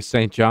commentary,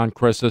 St. John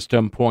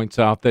Chrysostom points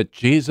out that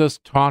Jesus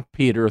taught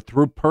Peter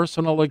through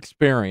personal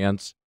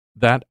experience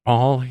that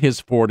all his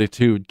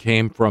fortitude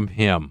came from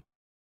him.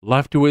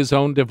 Left to his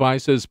own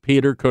devices,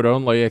 Peter could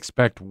only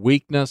expect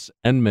weakness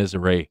and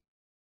misery.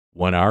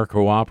 When our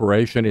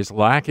cooperation is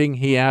lacking,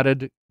 he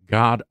added,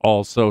 God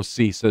also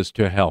ceases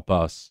to help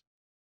us.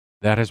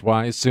 That is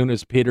why as soon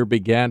as Peter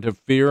began to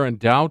fear and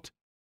doubt,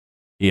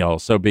 he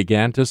also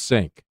began to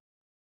sink.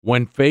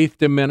 When faith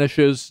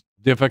diminishes,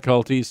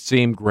 difficulties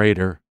seem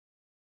greater.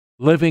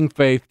 Living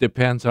faith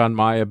depends on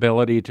my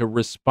ability to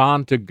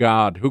respond to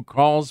God, who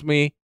calls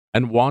me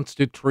and wants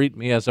to treat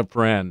me as a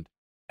friend,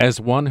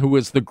 as one who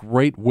is the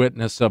great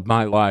witness of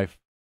my life.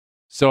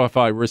 So if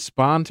I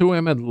respond to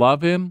him and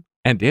love him,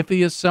 and if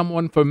he is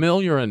someone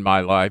familiar in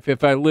my life,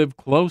 if I live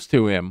close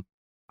to him,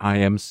 I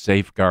am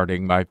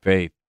safeguarding my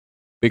faith,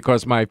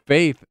 because my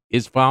faith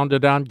is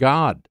founded on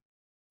God.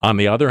 On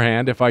the other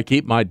hand, if I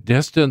keep my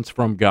distance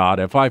from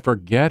God, if I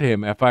forget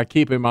him, if I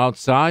keep him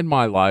outside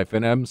my life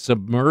and am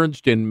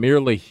submerged in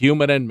merely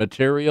human and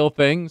material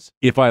things,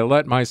 if I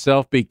let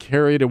myself be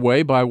carried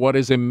away by what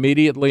is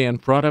immediately in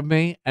front of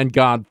me and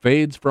God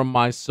fades from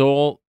my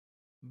soul,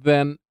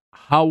 then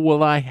how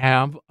will I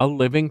have a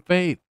living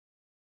faith?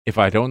 If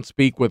I don't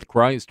speak with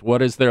Christ,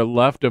 what is there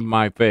left of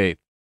my faith?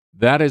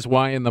 That is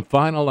why in the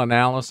final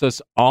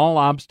analysis, all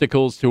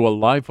obstacles to a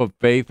life of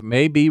faith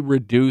may be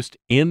reduced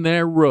in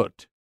their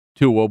root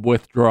to a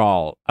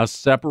withdrawal, a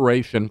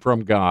separation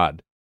from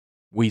God.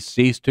 We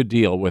cease to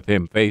deal with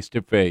him face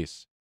to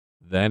face.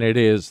 Then it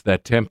is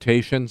that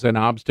temptations and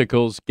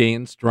obstacles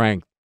gain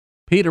strength.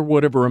 Peter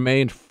would have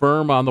remained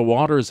firm on the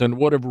waters and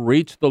would have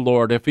reached the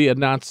Lord if he had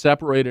not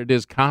separated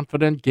his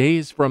confident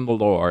gaze from the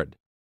Lord.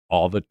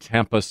 All the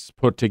tempests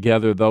put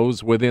together,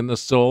 those within the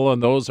soul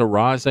and those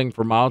arising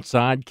from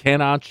outside,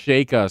 cannot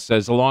shake us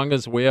as long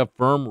as we have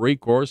firm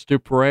recourse to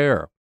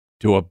prayer.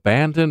 To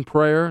abandon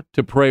prayer,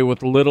 to pray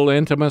with little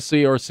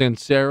intimacy or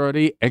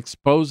sincerity,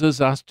 exposes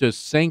us to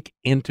sink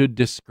into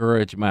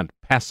discouragement,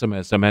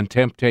 pessimism, and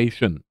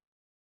temptation.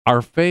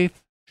 Our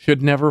faith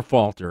should never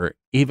falter,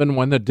 even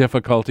when the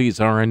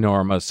difficulties are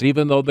enormous,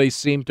 even though they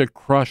seem to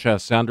crush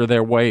us under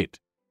their weight.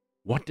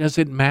 What does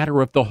it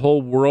matter if the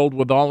whole world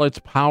with all its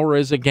power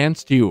is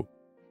against you?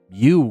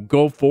 You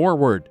go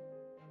forward.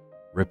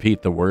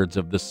 Repeat the words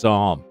of the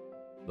psalm.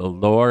 The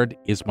Lord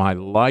is my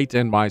light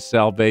and my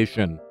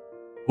salvation.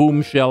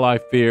 Whom shall I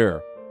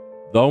fear?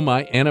 Though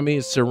my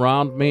enemies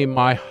surround me,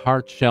 my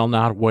heart shall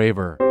not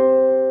waver.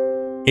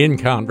 In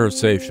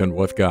Conversation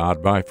with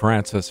God by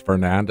Francis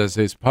Fernandez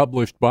is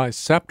published by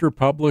Scepter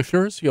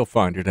Publishers. You'll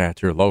find it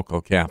at your local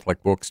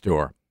Catholic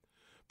bookstore.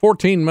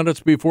 14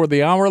 minutes before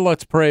the hour,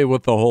 let's pray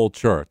with the whole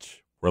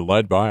church. We're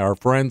led by our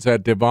friends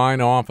at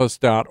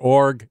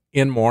divineoffice.org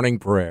in morning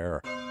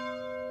prayer.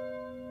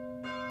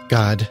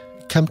 God,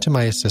 come to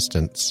my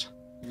assistance.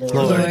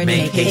 Lord,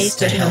 make haste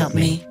to help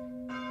me.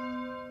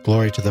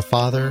 Glory to the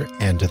Father,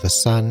 and to the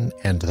Son,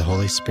 and to the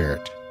Holy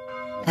Spirit.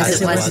 As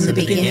it was in the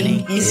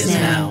beginning, is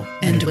now,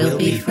 and will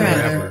be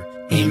forever.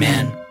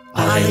 Amen.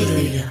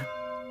 Alleluia.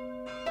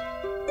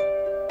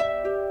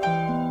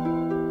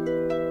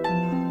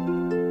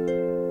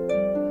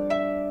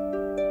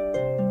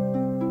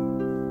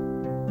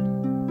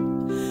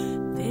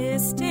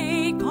 This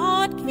day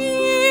God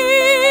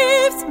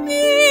gives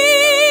me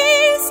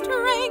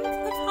strength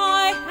of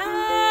high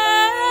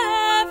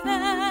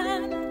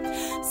heaven,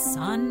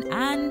 sun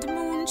and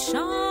moon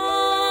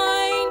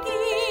shining,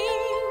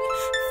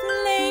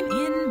 flame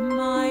in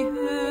my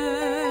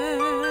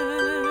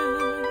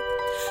earth,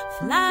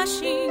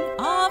 flashing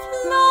of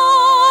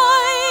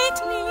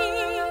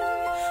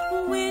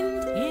lightning,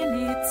 wind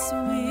in its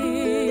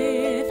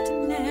swiftness,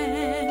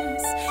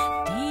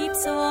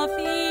 deeps of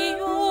the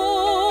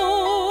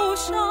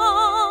ocean,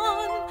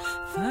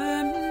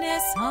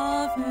 firmness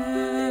of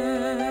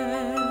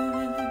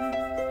earth,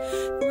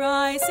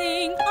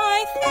 rising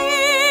I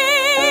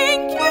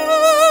thank you,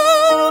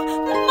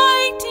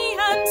 mighty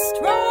and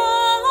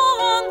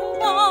strong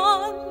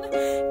one,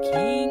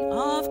 King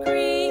of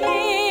creation,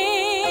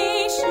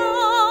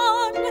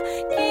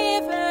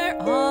 giver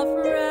of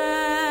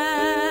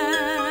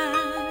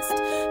rest,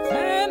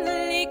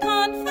 firmly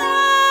confessing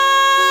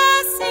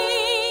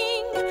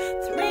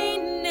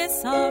threeness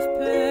of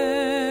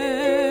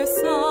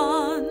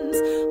persons,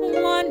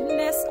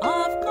 oneness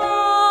of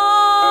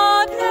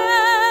Godhead,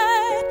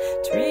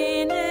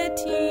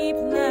 Trinity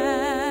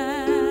blessed,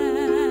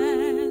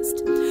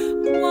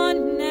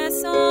 oneness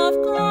of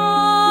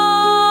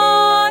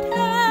Godhead,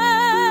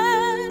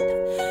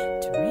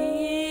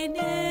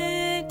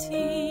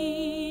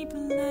 Trinity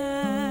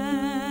blessed.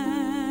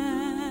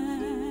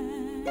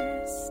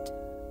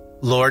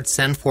 Lord,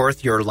 send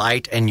forth your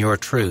light and your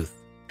truth.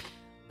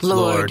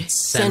 Lord,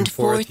 send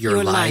forth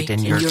your light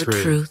and your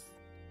truth.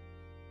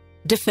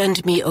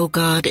 Defend me, O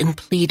God, and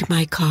plead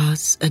my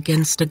cause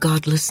against a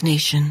godless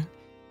nation.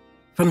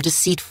 From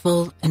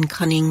deceitful and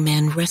cunning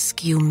men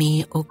rescue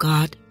me, O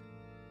God.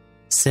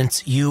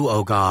 Since you,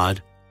 O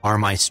God, are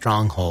my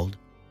stronghold,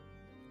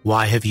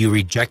 why have you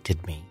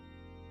rejected me?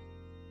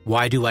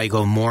 Why do I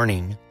go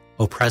mourning,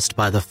 oppressed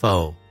by the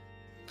foe?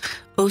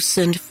 O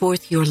send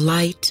forth your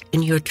light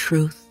and your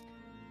truth.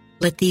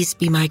 Let these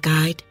be my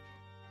guide.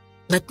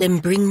 Let them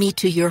bring me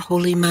to your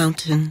holy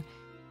mountain,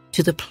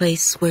 to the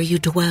place where you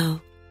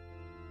dwell.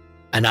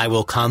 And I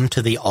will come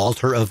to the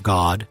altar of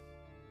God,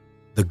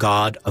 the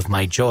God of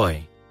my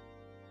joy.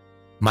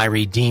 My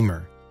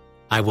Redeemer,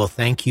 I will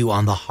thank you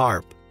on the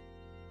harp,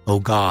 O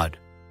God,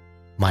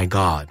 my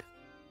God.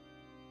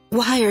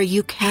 Why are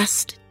you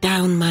cast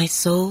down, my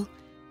soul?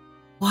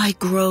 Why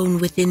groan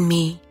within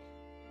me?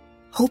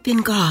 Hope in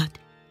God.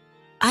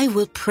 I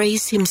will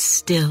praise him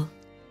still,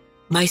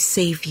 my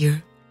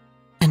Savior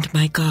and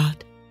my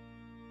God.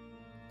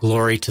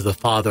 Glory to the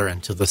Father,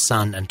 and to the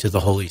Son, and to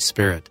the Holy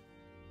Spirit.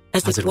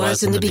 As it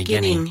was in the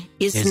beginning,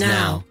 is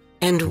now,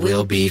 and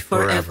will be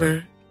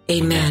forever.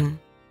 Amen.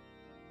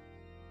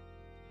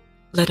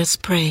 Let us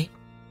pray.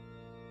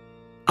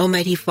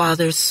 Almighty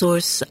Father,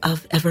 source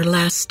of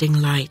everlasting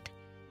light,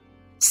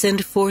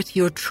 send forth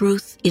your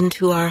truth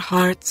into our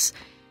hearts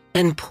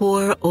and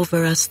pour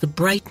over us the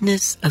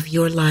brightness of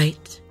your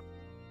light.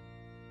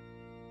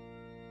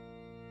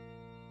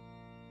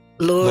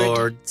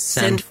 Lord,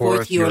 send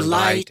forth your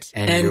light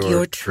and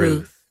your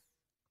truth.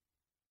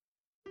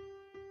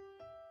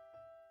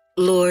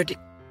 Lord,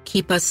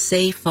 keep us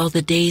safe all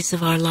the days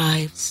of our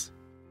lives.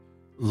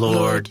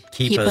 Lord,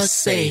 keep us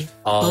safe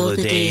all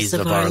the days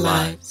of our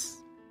lives.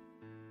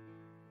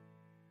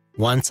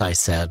 Once I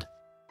said,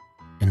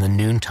 in the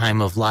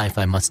noontime of life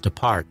I must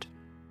depart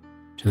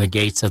to the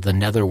gates of the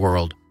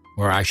netherworld,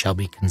 where I shall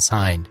be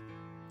consigned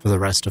for the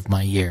rest of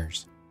my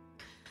years.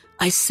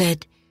 I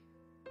said,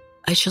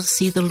 I shall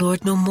see the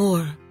Lord no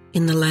more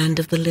in the land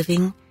of the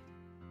living.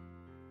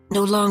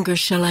 No longer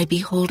shall I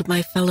behold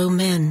my fellow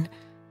men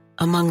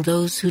among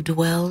those who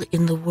dwell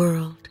in the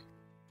world.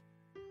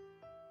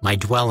 My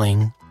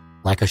dwelling,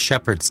 like a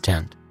shepherd's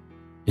tent,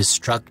 is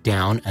struck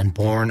down and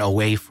borne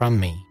away from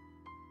me.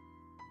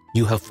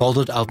 You have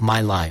folded up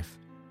my life,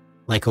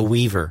 like a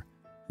weaver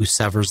who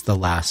severs the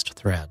last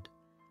thread.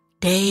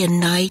 Day and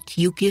night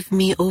you give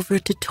me over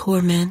to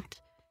torment.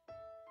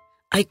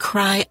 I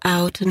cry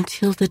out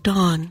until the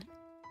dawn.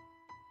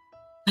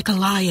 Like a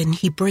lion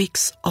he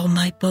breaks all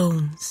my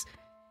bones.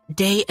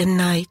 Day and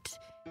night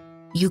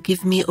you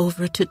give me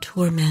over to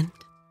torment.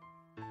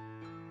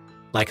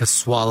 Like a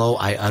swallow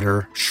I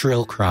utter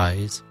shrill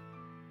cries.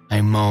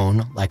 I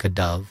moan like a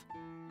dove.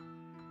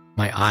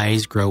 My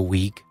eyes grow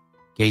weak,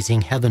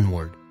 gazing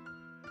heavenward.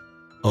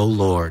 O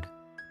Lord,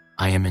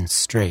 I am in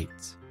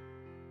straits.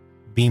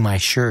 Be my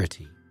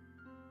surety.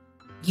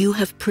 You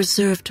have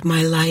preserved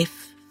my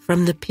life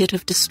from the pit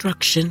of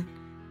destruction,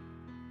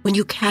 when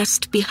you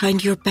cast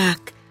behind your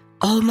back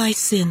all my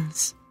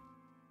sins.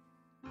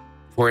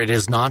 For it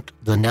is not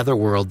the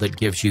netherworld that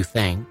gives you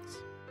thanks,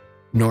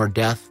 nor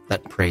death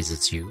that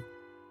praises you.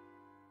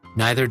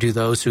 Neither do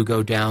those who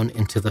go down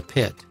into the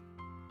pit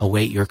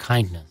await your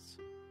kindness.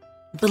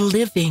 The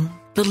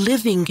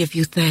living give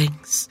you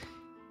thanks,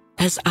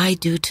 as I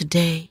do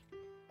today.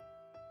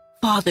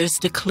 Fathers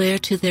declare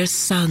to their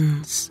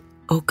sons,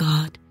 O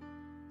God,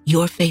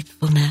 your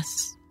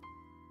faithfulness.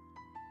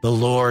 The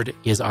Lord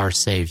is our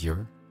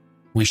Savior.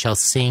 We shall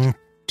sing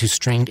to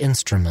stringed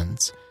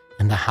instruments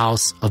in the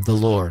house of the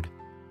Lord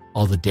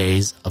all the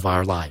days of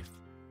our life.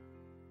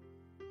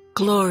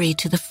 Glory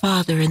to the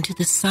Father, and to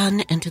the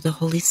Son, and to the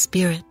Holy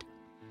Spirit,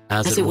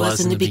 as it was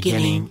in the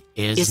beginning,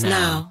 is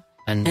now,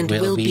 and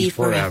will be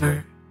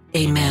forever.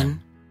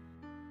 Amen.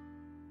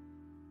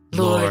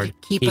 Lord,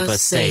 keep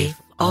us safe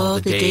all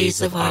the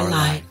days of our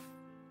life.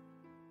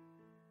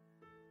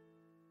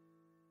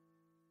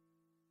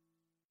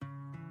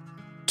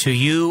 To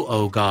you,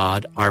 O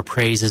God, our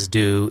praise is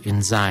due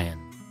in Zion.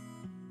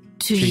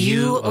 To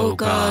you, O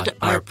God,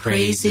 our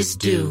praise is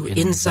due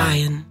in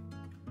Zion.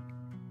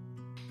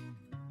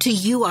 To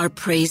you our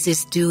praise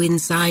is due in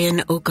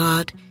Zion, O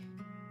God.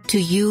 To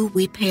you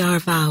we pay our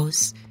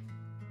vows,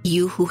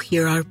 you who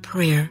hear our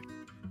prayer.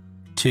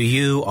 To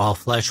you all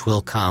flesh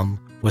will come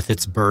with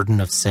its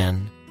burden of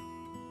sin.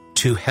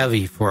 Too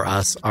heavy for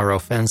us are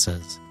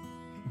offenses,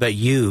 but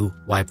you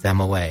wipe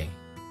them away.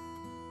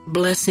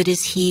 Blessed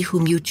is he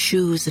whom you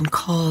choose and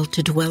call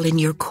to dwell in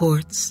your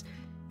courts.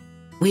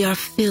 We are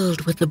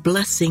filled with the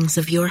blessings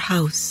of your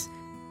house,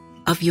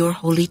 of your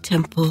holy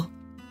temple.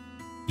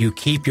 You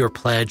keep your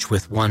pledge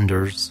with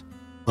wonders,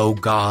 O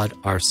God,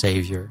 our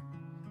Savior,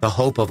 the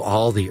hope of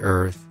all the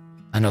earth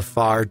and of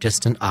far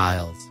distant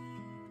isles.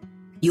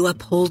 You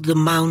uphold the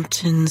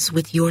mountains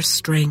with your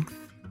strength.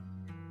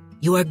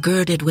 You are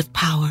girded with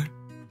power.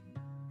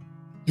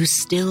 You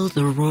still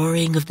the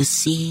roaring of the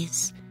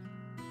seas,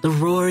 the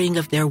roaring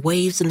of their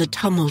waves and the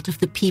tumult of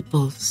the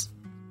peoples.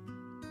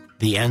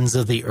 The ends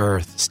of the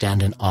earth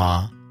stand in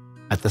awe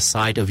at the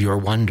sight of your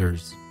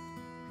wonders.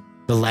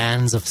 The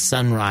lands of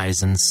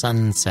sunrise and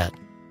sunset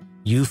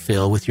you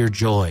fill with your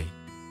joy.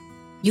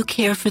 You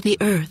care for the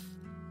earth.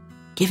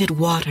 Give it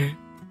water.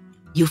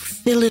 You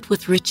fill it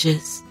with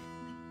riches.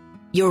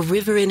 Your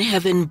river in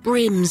heaven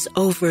brims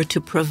over to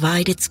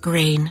provide its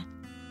grain.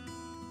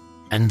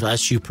 And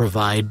thus you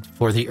provide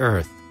for the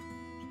earth.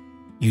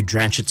 You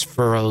drench its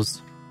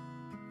furrows.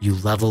 You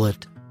level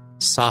it,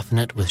 soften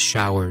it with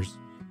showers.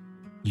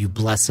 You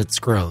bless its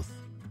growth.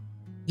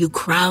 You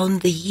crown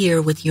the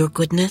year with your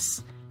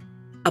goodness.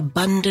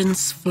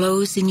 Abundance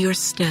flows in your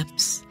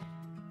steps.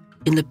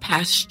 In the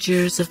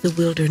pastures of the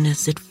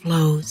wilderness it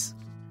flows.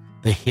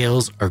 The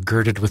hills are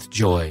girded with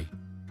joy,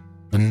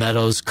 the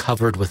meadows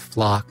covered with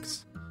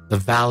flocks, the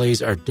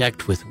valleys are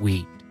decked with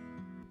wheat.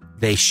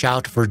 They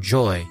shout for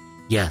joy,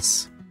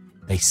 yes,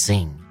 they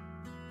sing.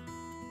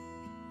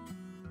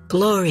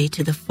 Glory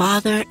to the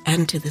Father,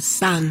 and to the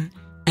Son,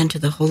 and to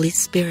the Holy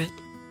Spirit.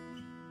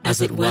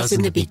 As it was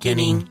in the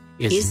beginning,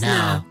 is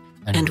now,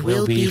 and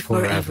will be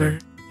forever.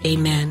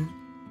 Amen.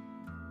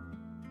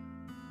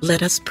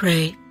 Let us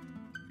pray.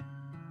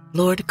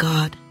 Lord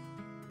God,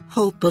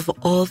 hope of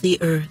all the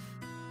earth,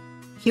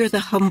 hear the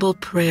humble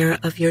prayer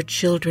of your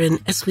children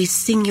as we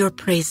sing your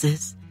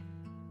praises.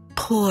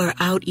 Pour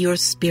out your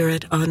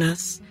Spirit on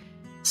us,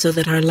 so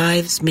that our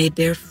lives may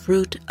bear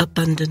fruit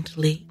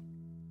abundantly.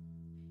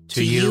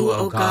 To you,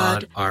 O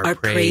God, our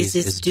praise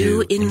is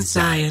due in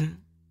Zion.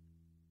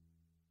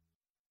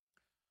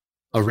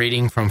 A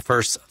reading from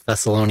 1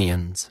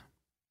 Thessalonians.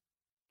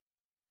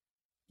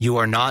 You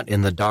are not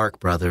in the dark,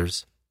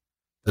 brothers,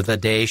 that the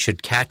day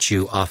should catch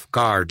you off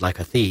guard like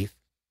a thief.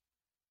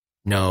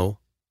 No,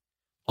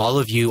 all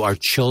of you are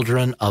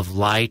children of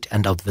light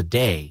and of the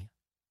day.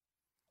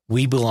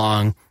 We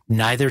belong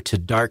neither to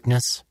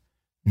darkness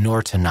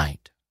nor to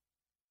night.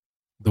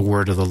 The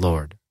word of the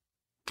Lord.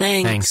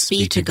 Thanks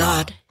be to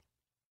God.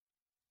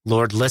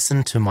 Lord,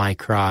 listen to my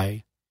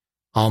cry.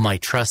 All my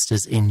trust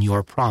is in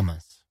your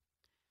promise.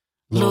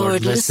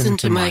 Lord, listen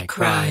to my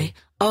cry.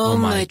 All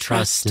my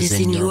trust is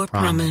in your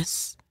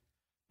promise.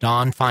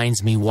 Dawn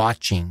finds me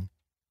watching,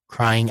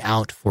 crying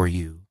out for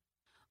you.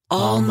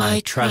 All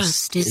my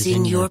trust is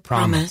in your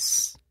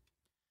promise.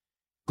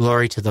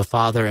 Glory to the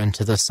Father, and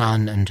to the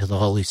Son, and to the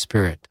Holy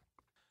Spirit.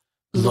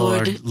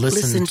 Lord,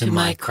 listen to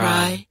my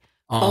cry.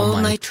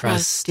 All my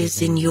trust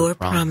is in your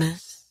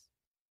promise.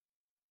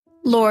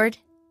 Lord,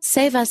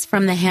 save us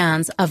from the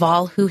hands of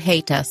all who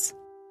hate us.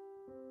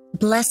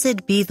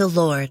 Blessed be the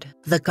Lord,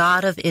 the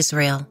God of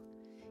Israel.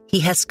 He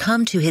has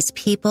come to his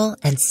people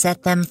and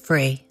set them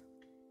free.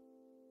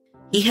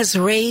 He has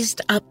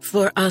raised up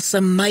for us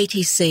a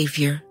mighty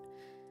Savior,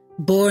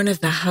 born of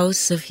the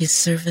house of his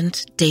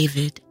servant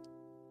David.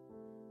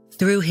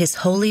 Through his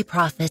holy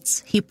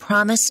prophets, he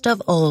promised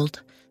of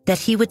old that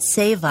he would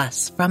save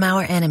us from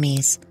our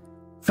enemies,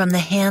 from the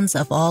hands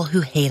of all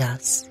who hate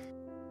us.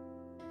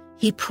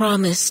 He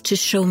promised to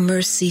show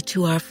mercy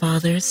to our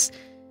fathers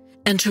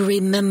and to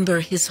remember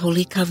his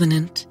holy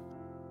covenant.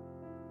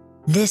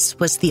 This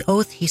was the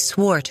oath he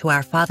swore to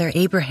our father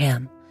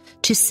Abraham,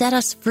 to set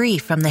us free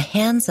from the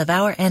hands of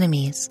our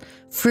enemies,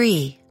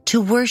 free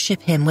to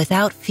worship him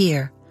without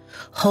fear,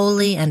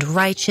 holy and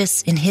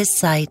righteous in his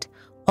sight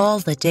all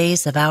the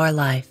days of our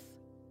life.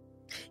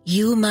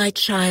 You, my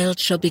child,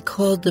 shall be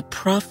called the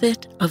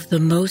prophet of the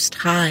Most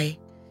High,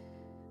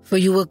 for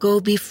you will go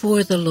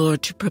before the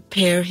Lord to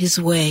prepare his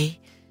way,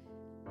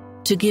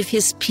 to give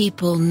his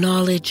people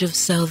knowledge of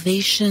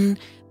salvation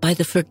by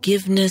the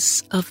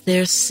forgiveness of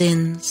their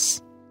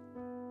sins.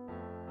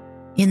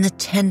 In the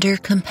tender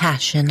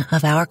compassion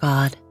of our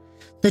God,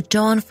 the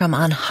dawn from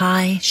on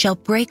high shall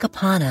break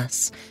upon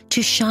us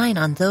to shine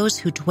on those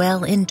who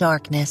dwell in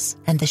darkness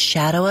and the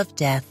shadow of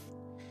death,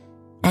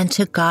 and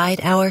to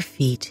guide our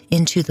feet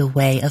into the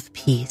way of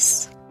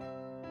peace.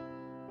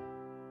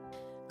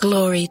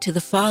 Glory to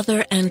the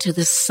Father, and to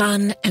the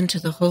Son, and to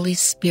the Holy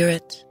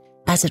Spirit.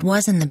 As it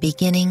was in the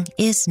beginning,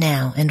 is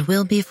now, and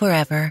will be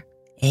forever.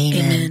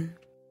 Amen. Amen.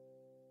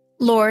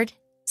 Lord,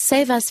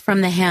 save us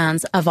from the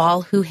hands of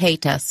all who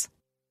hate us.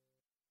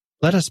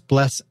 Let us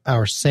bless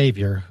our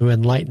Savior, who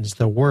enlightens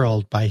the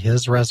world by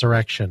his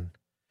resurrection.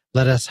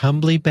 Let us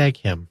humbly beg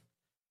him.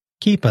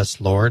 Keep us,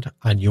 Lord,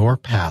 on your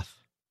path.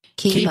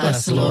 Keep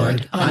us,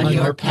 Lord, on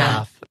your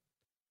path.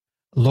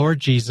 Lord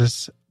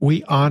Jesus,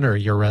 we honor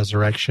your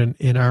resurrection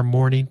in our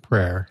morning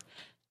prayer.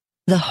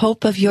 The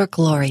hope of your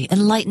glory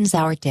enlightens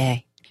our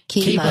day.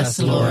 Keep us,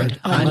 Lord,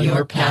 on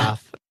your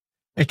path.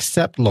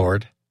 Accept,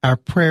 Lord, our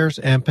prayers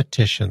and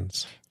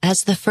petitions.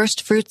 As the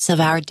first fruits of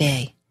our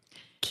day.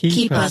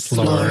 Keep us,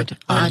 Lord,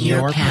 on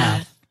your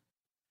path.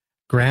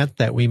 Grant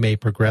that we may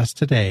progress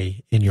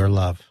today in your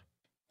love.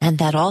 And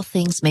that all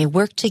things may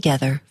work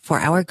together for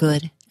our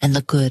good and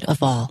the good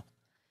of all.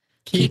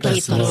 Keep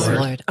us,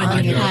 Lord,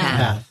 on your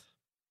path.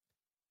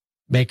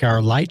 Make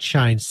our light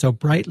shine so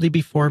brightly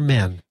before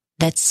men,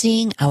 that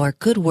seeing our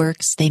good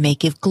works they may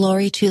give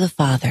glory to the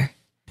Father.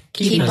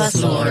 Keep us,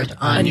 Lord,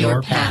 on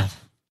your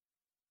path.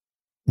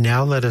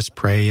 Now let us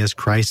pray as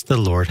Christ the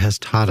Lord has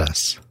taught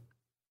us.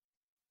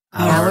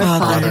 Our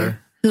Father,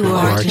 who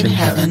art in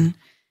heaven,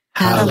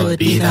 hallowed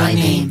be thy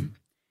name.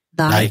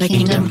 Thy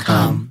kingdom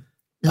come,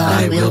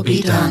 thy will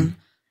be done,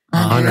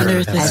 on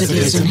earth as it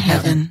is in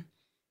heaven.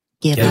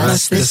 Give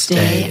us this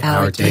day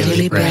our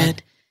daily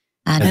bread,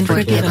 and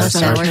forgive us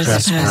our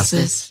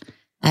trespasses,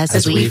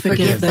 as we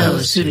forgive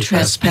those who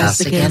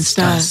trespass against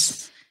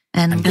us.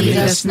 And lead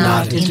us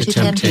not into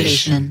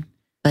temptation,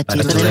 but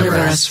deliver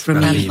us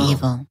from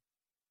evil.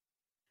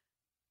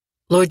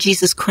 Lord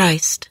Jesus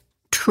Christ,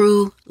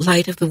 true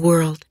light of the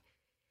world,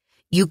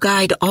 you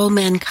guide all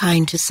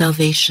mankind to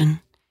salvation.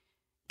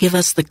 Give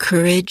us the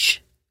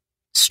courage,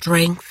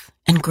 strength,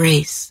 and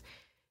grace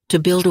to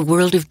build a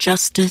world of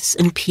justice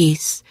and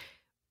peace,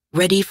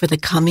 ready for the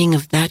coming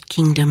of that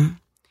kingdom.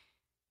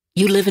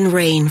 You live and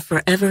reign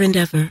forever and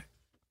ever.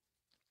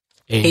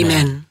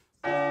 Amen.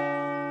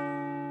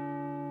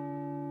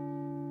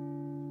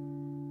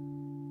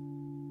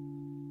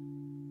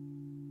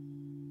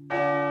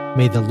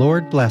 May the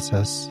Lord bless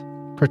us,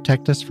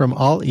 protect us from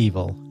all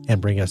evil,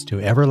 and bring us to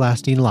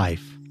everlasting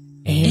life.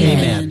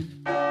 Amen.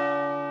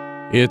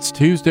 It's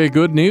Tuesday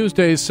Good News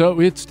Day,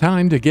 so it's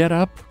time to get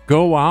up,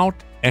 go out,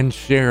 and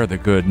share the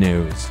good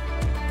news.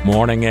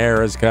 Morning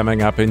Air is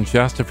coming up in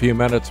just a few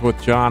minutes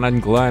with John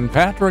and Glenn.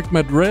 Patrick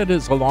Madrid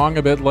is along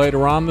a bit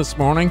later on this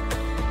morning.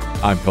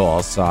 I'm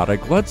Paul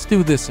Sadek. Let's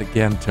do this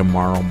again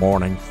tomorrow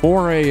morning,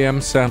 4 a.m.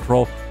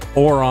 Central,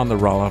 or on the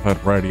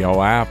Relevant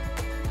Radio app.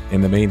 In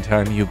the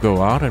meantime, you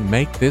go out and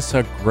make this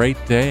a great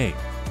day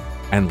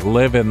and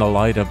live in the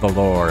light of the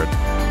Lord.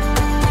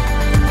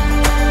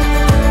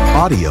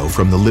 Audio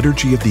from the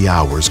Liturgy of the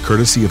Hours,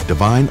 courtesy of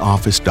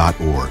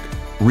DivineOffice.org.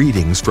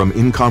 Readings from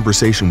In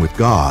Conversation with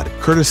God,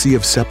 courtesy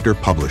of Scepter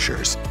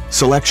Publishers.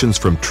 Selections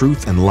from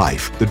Truth and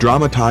Life, the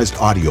dramatized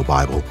audio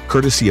Bible,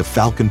 courtesy of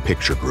Falcon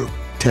Picture Group.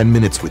 10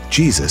 Minutes with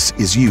Jesus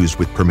is used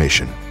with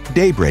permission.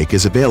 Daybreak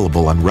is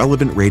available on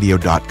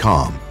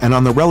RelevantRadio.com and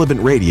on the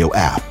Relevant Radio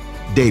app.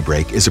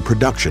 Daybreak is a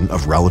production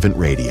of Relevant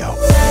Radio.